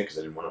camera I mentioned it because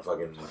I didn't want to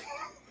fucking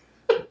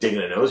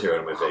digging a nose hair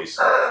out of my face.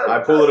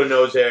 I pulled out a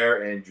nose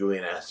hair and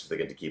Julian asked if they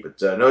get to keep it.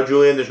 No,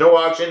 Julian, there's no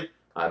auction.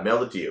 I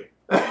mailed it to you.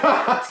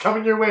 It's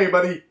coming your way,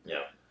 buddy.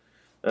 Yeah.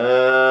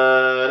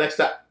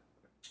 Next up.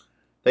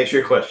 Thanks for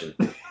your question.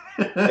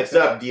 Next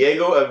up,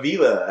 Diego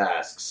Avila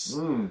asks,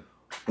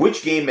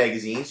 which game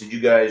magazines did you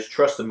guys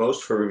trust the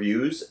most for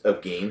reviews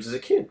of games as a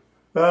kid?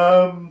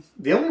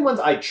 The only ones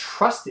I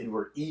trusted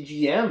were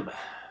EGM.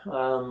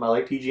 I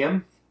liked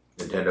EGM.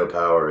 Nintendo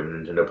Power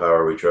and Nintendo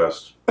Power we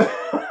trust. No,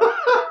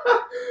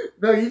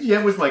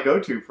 EGM was my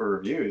go-to for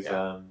reviews.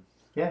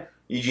 Yeah.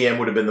 EGM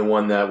would have been the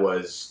one that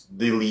was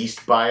the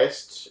least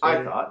biased.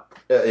 I thought.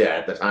 Yeah,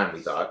 at the time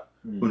we thought.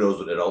 Who knows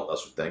what adult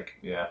us would think.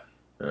 Yeah.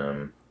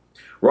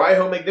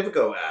 Raiho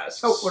Magnifico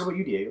asks. Oh, what about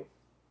you, Diego?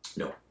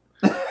 No.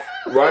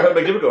 Raiho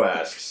Magnifico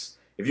asks,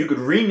 If you could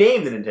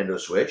rename the Nintendo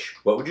Switch,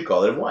 what would you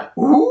call it and why?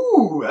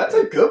 Ooh, that's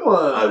a good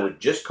one. I would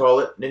just call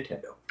it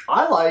Nintendo.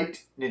 I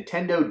liked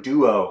Nintendo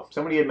Duo.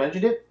 Somebody had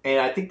mentioned it, and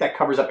I think that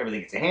covers up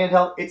everything. It's a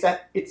handheld. It's a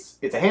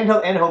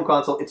handheld and a home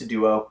console. It's a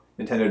Duo.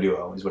 Nintendo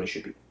Duo is what it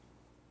should be.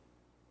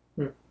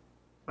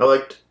 I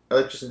liked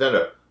just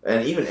Nintendo,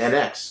 and even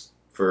NX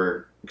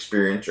for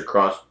experience or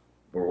cross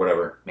or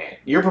whatever. Man,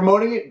 you're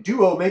promoting it.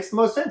 Duo makes the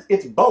most sense.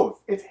 It's both.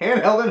 It's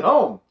handheld and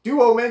home.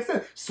 Duo makes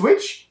sense.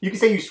 Switch. You can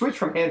say you switch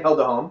from handheld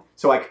to home,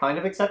 so I kind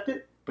of accept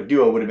it. But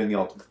Duo would have been the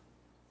ultimate.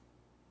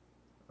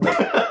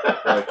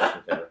 I like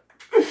just Nintendo.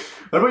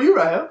 What about you,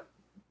 Ryan?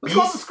 Let's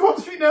go up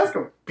the street and ask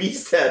him.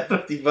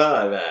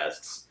 Beastad55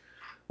 asks,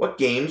 what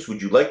games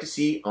would you like to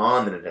see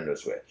on the Nintendo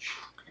Switch?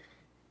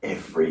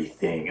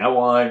 Everything.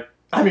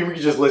 I mean, we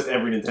could just list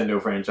every Nintendo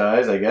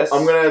franchise, I guess.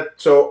 I'm gonna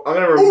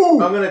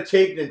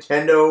take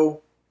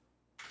Nintendo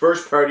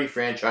first party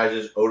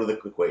franchises out of the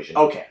equation.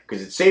 Okay.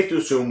 Because it's safe to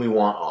assume we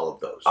want all of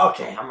those.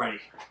 Okay, I'm ready.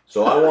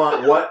 So I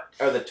want what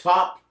are the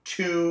top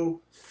 2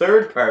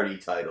 third party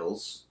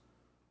titles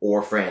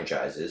or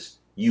franchises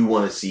you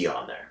want to see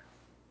on there?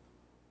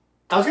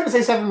 I was going to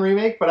say 7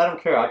 Remake, but I don't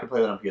care. I can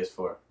play that on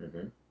PS4.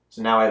 Mm-hmm.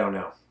 So now I don't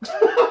know.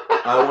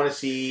 I want to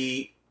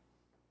see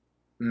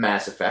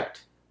Mass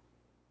Effect.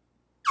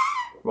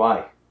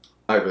 Why?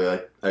 I really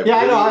like. I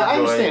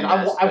understand.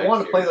 I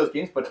want to play those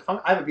games, but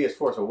I have a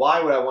PS4, so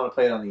why would I want to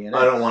play it on the NX?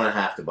 I don't want to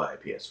have to buy a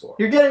PS4.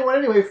 You're getting one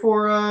anyway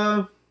for...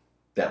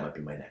 That might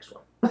be my next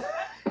one.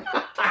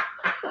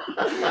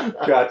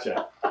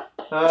 Gotcha.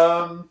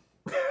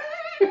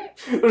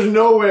 There's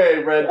no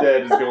way Red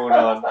Dead is going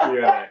on the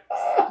NX.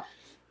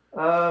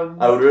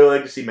 I would really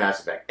like to see Mass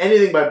Effect.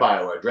 Anything by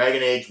BioWare.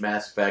 Dragon Age,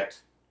 Mass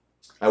Effect.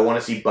 I want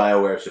to see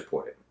BioWare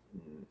supported.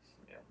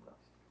 Yeah,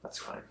 that's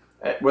fine.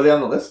 Were they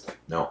on the list?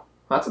 No.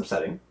 That's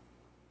upsetting.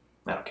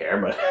 I don't care,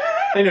 but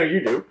I know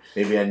you do.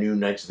 Maybe I knew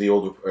Knights of the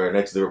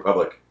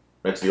Republic.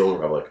 Knights of the Old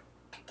Republic.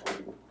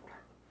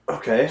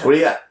 Okay. So what do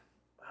you got?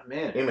 Oh,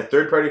 man. Name a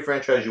third-party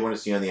franchise you want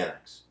to see on the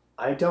NX.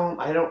 I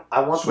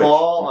want Switch. them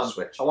all On on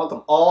Switch. I want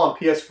them all on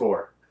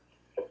PS4.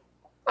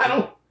 I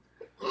don't.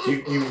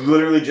 You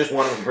literally just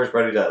want them for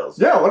first-party titles.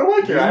 Yeah, what do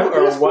I care? I have a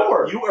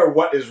PS4. You are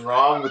what is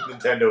wrong with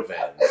Nintendo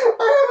fans.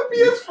 I have a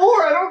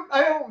PS4.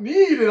 I don't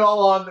need it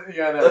all on the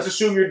NX. Let's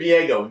assume you're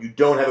Diego and you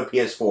don't have a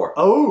PS4.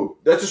 Oh.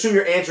 Let's assume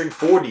you're answering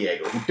for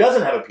Diego, who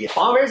doesn't have a PS4.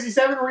 Final Fantasy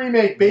VII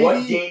Remake, baby.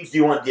 What games do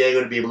you want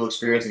Diego to be able to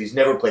experience that he's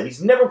never played?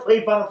 He's never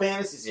played Final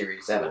Fantasy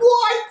Series 7.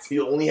 What? He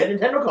only had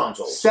Nintendo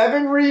consoles.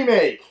 7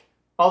 Remake.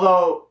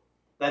 Although,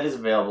 that is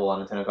available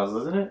on Nintendo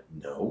consoles, isn't it?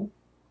 No.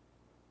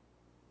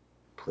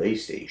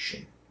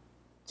 PlayStation.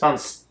 It's on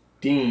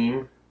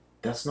Steam.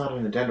 That's not a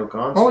Nintendo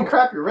console. Holy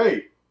crap, you're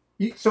right.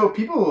 So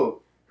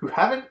people who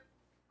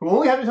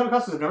only have Nintendo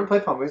consoles have never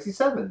played Final Fantasy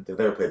VII. They've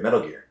never played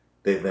Metal Gear.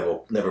 They've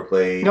never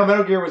played... No,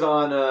 Metal Gear was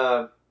on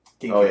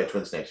GameCube. Oh, yeah,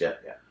 Twin Snakes, yeah.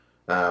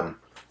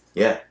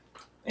 Yeah.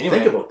 Anyway,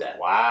 think about that.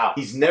 Wow.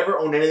 He's never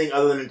owned anything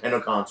other than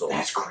Nintendo consoles.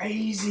 That's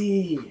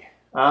crazy.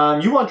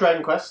 You want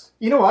Dragon Quest?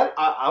 You know what?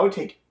 I would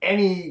take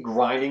any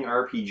grinding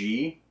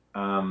RPG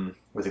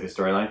with a good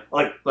storyline.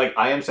 Like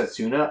I Am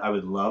Setsuna, I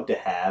would love to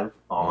have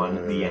on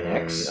the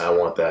NX. I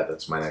want that.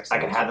 That's my next I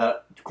can have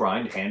that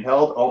grind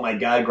handheld. Oh my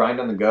god, grind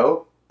on the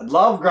go. I'd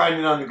love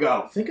grinding on the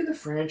go. Think of the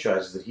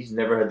franchises that he's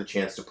never had the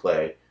chance to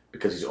play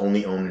because he's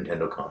only owned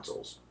Nintendo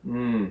consoles.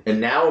 Mm.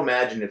 And now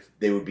imagine if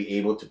they would be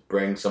able to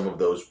bring some of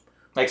those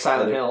like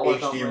Silent Hill or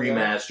HD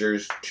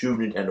remasters to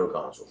Nintendo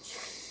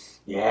consoles.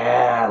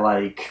 Yeah,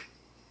 like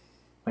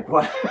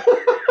what?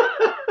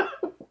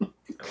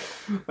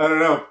 I don't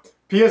know.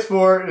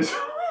 PS4 is.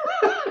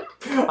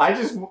 I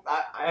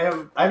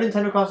have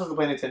Nintendo consoles to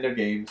play Nintendo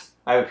games.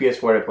 I have a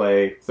PS4 to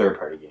play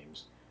third-party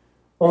games.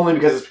 Only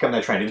because it's become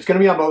that trend. If it's going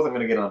to be on both, I'm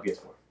going to get it on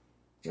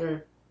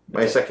PS4.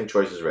 My second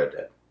choice is Red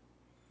Dead.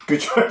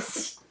 Good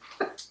choice.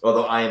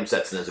 Although I Am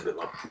Setsuna is a good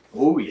one.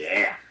 Oh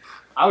yeah,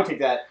 I would take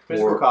that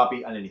physical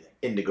copy on anything.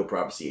 Indigo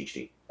Prophecy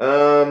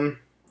HD.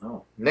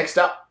 Next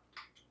up,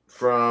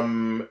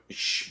 from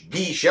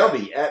B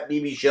Shelby at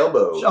BB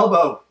Shelbo.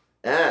 Shelbo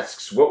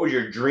asks, what would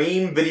your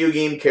dream video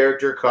game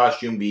character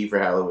costume be for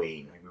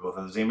Halloween? We both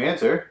have the same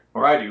answer,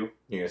 or I do.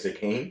 You're gonna say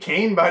Kane?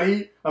 Kane,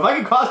 buddy. If I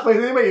could cosplay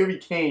as anybody, it would be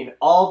Kane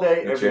all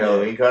day, That's every your day.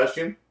 Halloween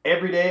costume?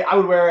 Every day, I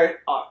would wear it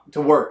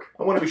to work.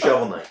 I want to be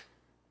Shovel Knight.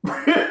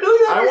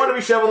 Really? I want to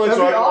be Shovel Knight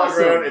so I can walk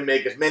awesome. around and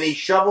make as many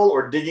shovel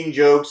or digging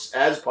jokes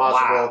as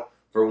possible Wow.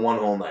 for one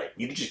whole night.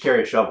 You could just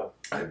carry a shovel.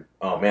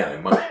 Oh man,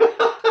 I might.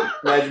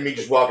 Imagine me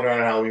just walking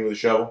around on Halloween with a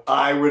shovel.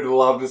 I would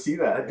love to see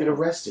that. I'd get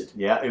arrested.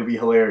 Yeah, it would be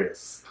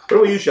hilarious. What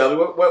about you, Shelby?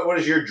 What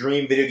is your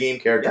dream video game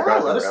character Yeah,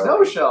 costume let for us know,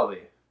 Halloween?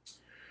 Shelby.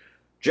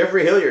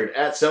 Jeffrey Hilliard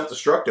at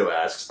Self-Destructo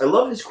asks, I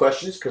love his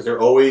questions because they're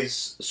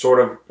always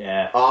sort of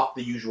off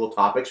the usual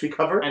topics we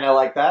cover. And I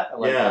like that. I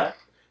like that.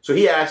 So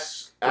he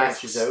asks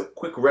Branches out.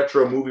 quick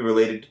retro movie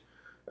related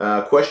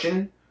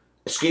question: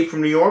 Escape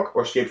from New York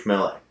or Escape from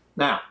LA?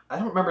 Now, I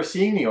don't remember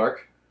seeing New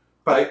York,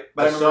 but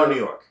I saw remember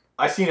New York.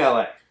 I seen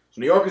LA. So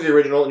New York is the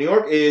original. New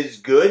York is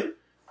good.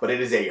 but it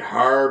is a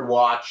hard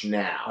watch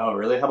now. Oh,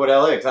 really? How about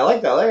LA? Because I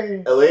liked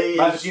LA. LA I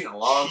haven't is seen it in a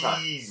long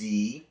time.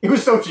 cheesy. It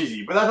was so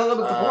cheesy, but I thought that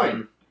was the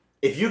point.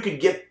 If you could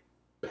get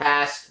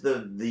past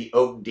the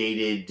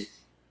outdated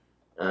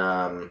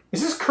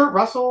Is this Kurt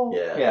Russell?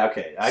 Yeah. Yeah,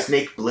 okay.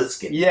 Snake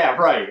Plissken. Yeah,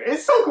 right.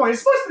 It's so corny.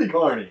 It's supposed to be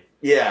corny.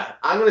 Yeah,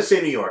 I'm gonna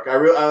say New York.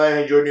 I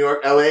enjoyed New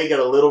York. LA got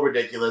a little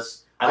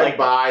ridiculous. I like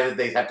buy that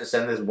they have to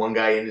send this one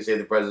guy in to save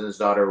the president's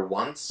daughter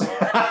once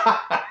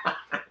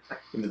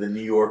into the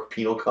New York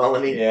penal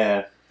colony.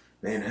 Yeah.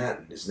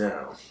 Manhattan is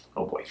now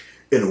Oh, boy.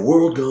 in a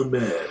world gone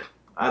mad.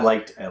 I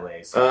liked LA.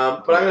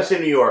 But I'm gonna say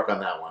New York on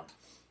that one.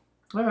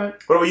 All right.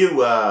 What about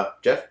you,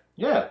 Jeff?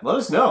 Yeah, let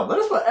us know.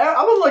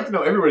 I would like to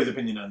know everybody's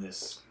opinion on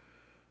this.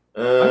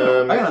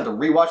 I'm gonna have to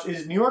rewatch.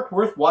 Is New York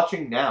worth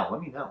watching now?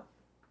 Let me know.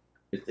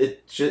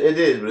 It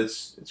is, but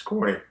it's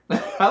corny.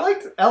 I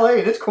liked LA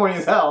and it's corny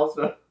as hell.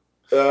 So.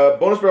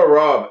 Bonus Barrel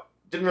Rob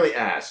didn't really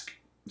ask,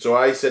 so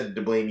I said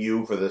to blame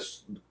you for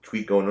this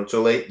tweet going on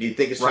so late. Do you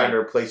think it's time to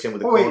replace him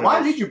with a clone? Wait,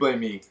 why did you blame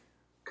me?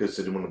 Because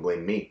I didn't want to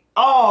blame me.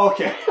 Oh,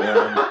 okay.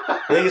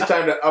 I think it's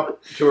time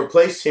to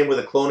replace him with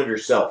a clone of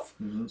yourself.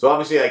 Mm-hmm. So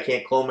obviously I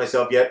can't clone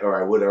myself yet, or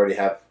I would already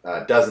have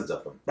dozens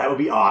of them. That would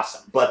be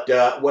awesome. But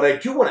what I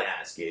do want to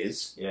ask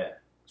is,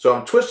 so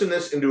I'm twisting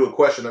this into a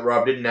question that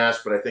Rob didn't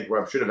ask, but I think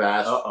Rob should have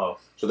asked. Uh-oh.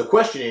 So the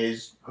question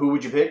is, who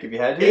would you pick if you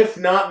had to? if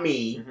not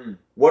me,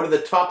 what are the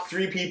top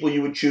 3 people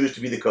you would choose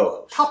to be the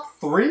co-host? Top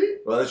 3?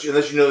 Well, unless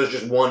you know there's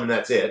just one and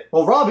that's it.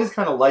 Well, Rob is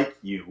kind of like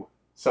you,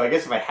 so I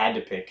guess if I had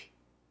to pick,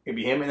 it'd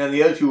be him, and then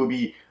the other 2 would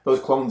be those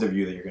clones of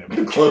you that you're going to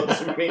pick.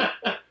 Clones of me.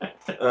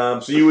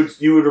 So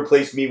you would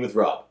replace me with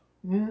Rob.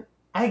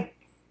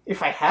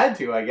 If I had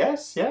to, I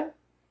guess, yeah.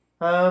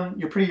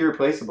 You're pretty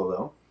irreplaceable,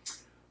 though.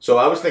 So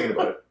I was thinking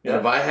about it. Yeah. And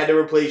if I had to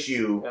replace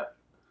you,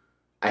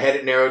 I had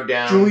it narrowed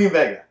down. Julian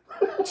Vega.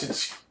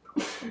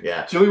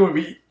 Yeah. Julian would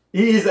be...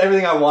 He is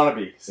everything I want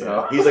to be. So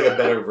Yeah. He's like a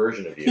better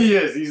version of you. He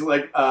is. He's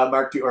like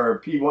Mark II or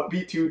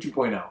P2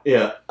 2.0.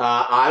 Yeah.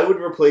 I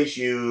would replace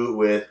you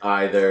with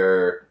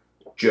either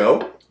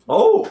Joe.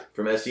 Oh,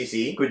 from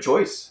STC. Good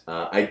choice.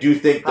 I do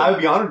think I would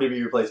be honored to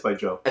be replaced by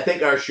Joe. I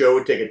think our show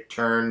would take a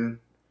turn,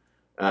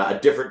 a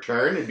different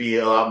turn. It'd be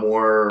a lot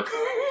more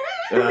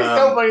It'd be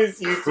so funny to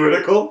see you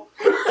critical.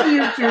 See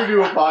you two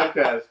do a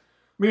podcast.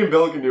 Me and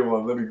Bill can do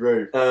one. That'd be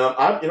great.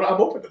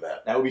 I'm open to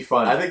that. That would be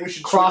fun. I think we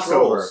should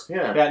crossover.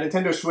 Yeah,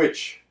 Nintendo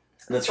Switch.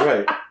 That's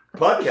right.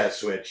 Podcast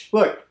Switch.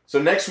 Look,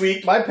 so next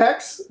week, my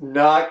pecs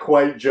not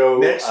quite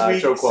Joe.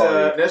 Joe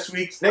quality. Next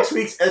week's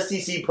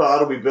STC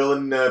pod will be Bill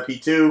and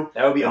P2.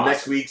 That would be awesome.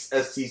 Next week's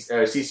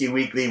CC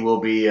Weekly will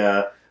be.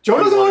 Joe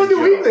doesn't want to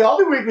do weekly. I'll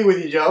do weekly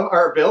with you, Joe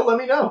or Bill. Let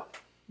me know.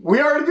 We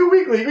already do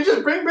weekly. You can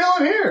just bring Bill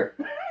in here.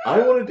 I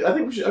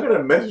think we should. I'm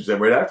gonna message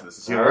them right after this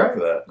to see if they're for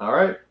that. All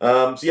right.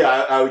 So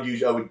yeah, I would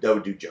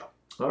do Joe.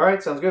 All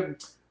right, sounds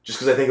good. Just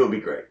because I think it would be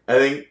great.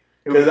 I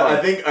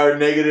think our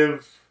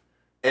negative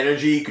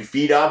energy could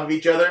feed off of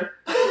each other.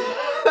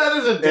 That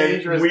is a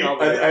dangerous.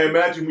 I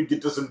imagine we'd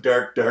get to some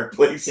dark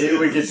places. It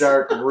would get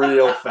dark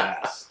real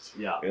fast.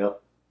 Yeah.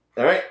 Yep.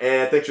 All right,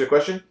 and thanks for the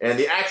question. And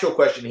the actual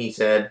question, he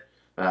said,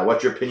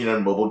 "What's your opinion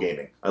on mobile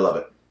gaming?" I love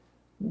it.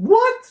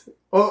 What?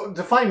 Oh,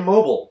 define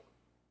mobile.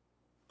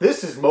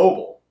 This is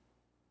mobile.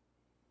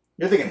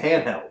 You're thinking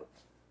handheld.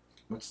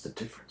 What's the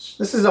difference?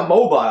 This is a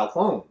mobile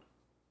clone.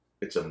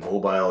 It's a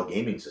mobile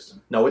gaming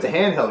system. No, it's a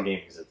handheld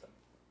gaming system.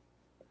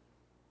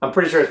 I'm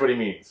pretty sure that's what he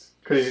means.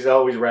 Because he's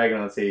always ragging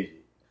on Seiji.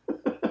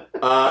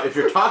 If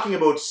you're talking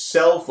about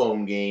cell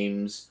phone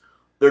games,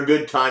 they're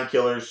good time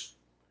killers.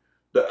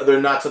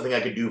 They're not something I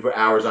could do for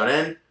hours on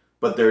end,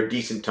 but they're a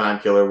decent time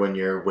killer when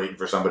you're waiting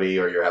for somebody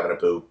or you're having a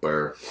poop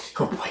or...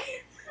 Oh, boy.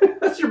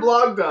 That's your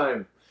blog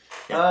time.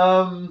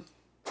 Yeah.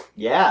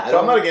 Yeah. So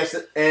I'm not against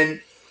it.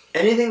 And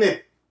anything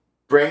that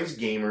brings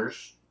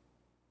gamers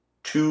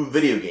to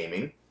video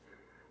gaming,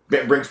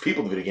 that brings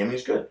people to video gaming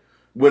is good.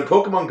 When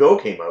Pokemon Go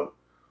came out,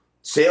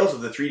 sales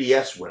of the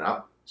 3DS went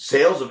up.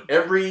 Sales of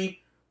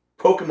every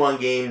Pokemon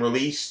game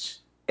released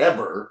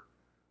ever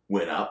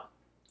went up.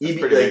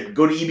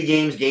 Go to EB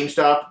Games,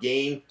 GameStop,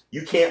 Game.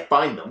 You can't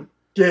find them.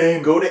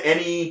 Game. Go to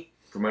any...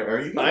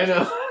 I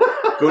know.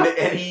 Go to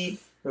any...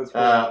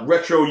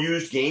 retro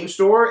used game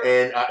store,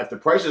 and if the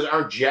prices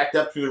aren't jacked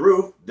up through the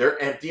roof,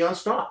 they're empty on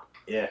stock.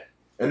 Yeah.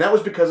 And that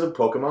was because of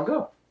Pokemon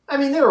Go. I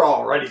mean, they were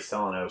already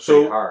selling out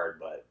pretty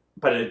hard,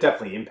 but it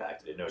definitely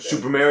impacted it, no doubt.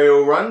 Super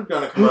Mario Run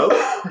gonna come out.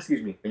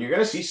 Excuse me. And you're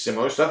gonna see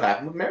similar stuff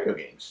happen with Mario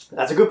games.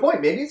 That's a good point.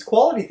 Maybe it's a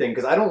quality thing,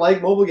 because I don't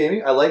like mobile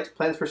gaming. I liked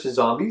Plants vs.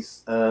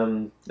 Zombies.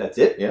 That's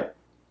it. Yeah.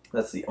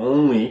 That's the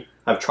only...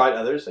 I've tried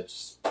others. It's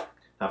just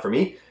not for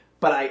me.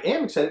 But I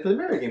am excited for the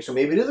Mario game, so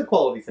maybe it is a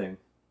quality thing.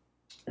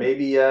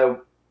 Maybe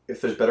if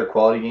there's better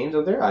quality games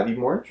out there, I'd be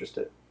more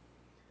interested.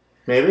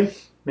 Maybe,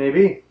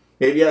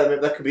 yeah,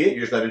 that could be it.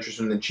 You're just not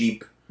interested in the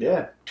cheap.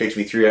 Yeah. Takes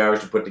me 3 hours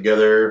to put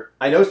together.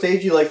 I know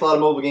Seiji likes a lot of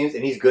mobile games,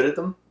 and he's good at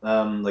them.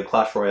 Like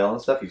Clash Royale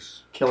and stuff.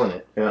 He's killing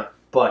it. Yeah.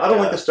 But I don't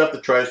like the stuff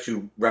that tries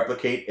to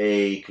replicate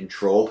a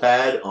control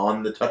pad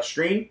on the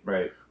touchscreen.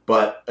 Right.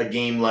 But a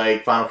game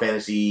like Final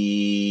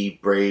Fantasy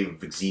Brave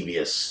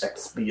Exvius,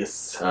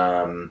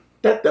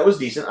 that was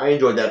decent. I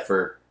enjoyed that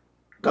for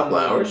a couple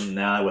hours.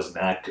 No, it was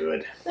not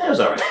good. That was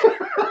alright.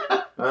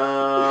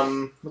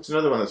 What's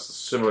another one that's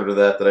similar to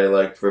that I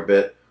liked for a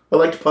bit? I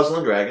liked Puzzle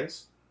and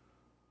Dragons.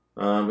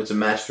 It's a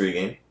match 3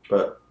 game,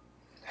 but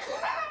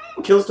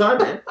kills time,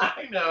 man.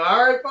 I know.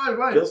 All right,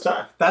 fine. Kills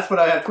time. That's what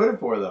I have Twitter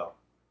for, though.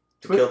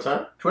 Kill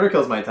time? Twitter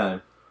kills my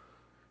time.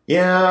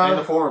 Yeah. And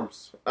the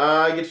forums.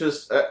 I get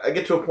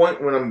to a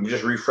point when I'm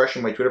just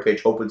refreshing my Twitter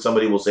page, hoping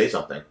somebody will say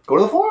something. Go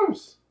to the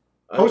forums.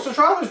 Post a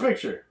Travelers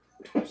picture.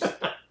 Alright,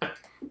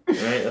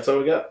 that's all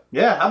we got.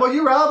 Yeah. How about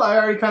you, Rob? I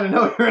already kind of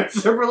know your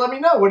answer, but let me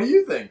know. What do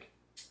you think?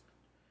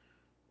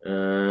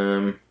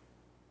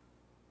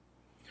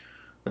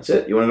 That's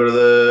it. You want to go to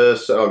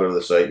the... I'll go to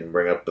the site and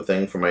bring up the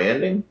thing for my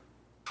ending.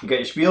 You got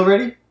your spiel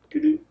ready?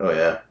 Oh,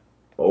 yeah.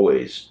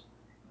 Always.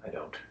 I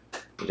don't.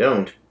 You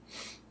don't?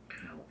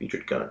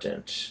 Featured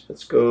content.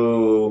 Let's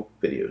go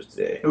videos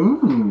today. Ooh,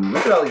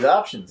 look at all these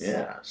options.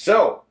 Yeah.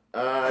 So,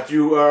 if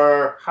you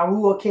are... How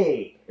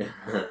okay.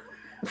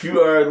 If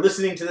you are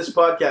listening to this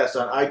podcast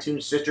on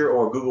iTunes, Stitcher,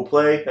 or Google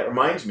Play, that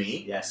reminds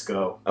me. Yes,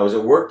 go. I was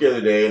at work the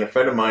other day, and a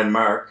friend of mine,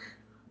 Mark,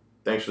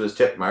 thanks for this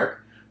tip,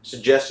 Mark,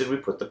 suggested we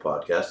put the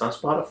podcast on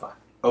Spotify.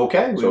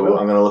 Okay, So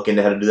I'm going to look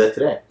into how to do that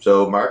today.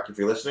 So, Mark, if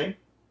you're listening,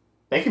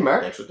 thank you,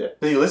 Mark. thanks for the tip.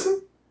 Did he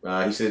listen? He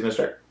said he's going to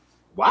start.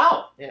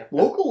 Wow. Yeah.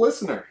 Local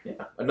listener.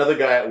 Yeah. Another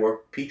guy at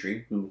work,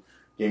 Petrie, who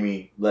gave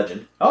me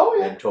Legend Oh,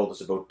 yeah. and told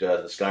us about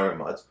the Skyrim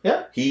mods.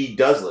 Yeah. He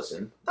does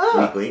listen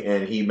Ah. weekly,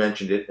 and he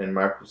mentioned it, and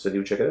Mark said he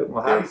would check it out.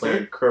 Well, They were howdy,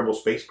 playing sir. Kerbal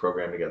Space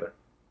Program together.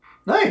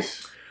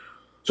 Nice.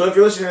 So if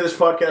you're listening to this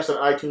podcast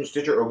on iTunes,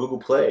 Stitcher, or Google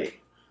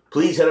Play,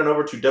 please head on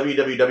over to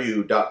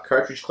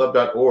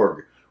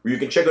www.cartridgeclub.org, where you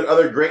can check out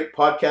other great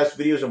podcast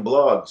videos and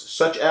blogs,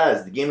 such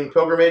as The Gaming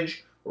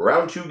Pilgrimage,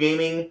 Round 2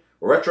 Gaming,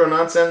 Retro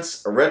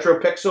Nonsense, Retro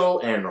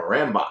Pixel, and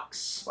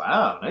Rambox.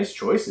 Wow, nice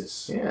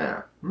choices.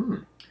 Yeah. Hmm.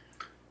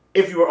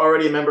 If you are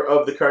already a member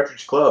of the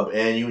Cartridge Club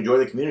and you enjoy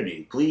the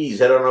community, please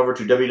head on over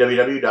to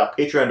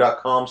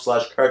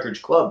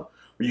www.patreon.com/cartridgeclub,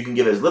 where you can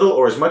give as little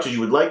or as much as you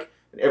would like,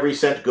 and every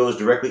cent goes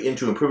directly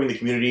into improving the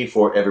community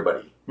for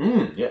everybody.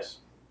 Yes.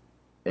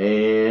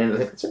 And I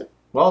think that's it.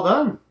 Well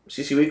done.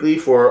 CC Weekly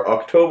for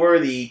October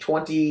the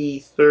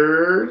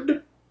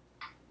 23rd.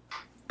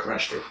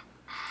 Crushed it.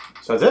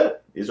 So that's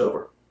it. Is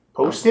over.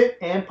 Post it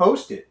and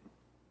post it.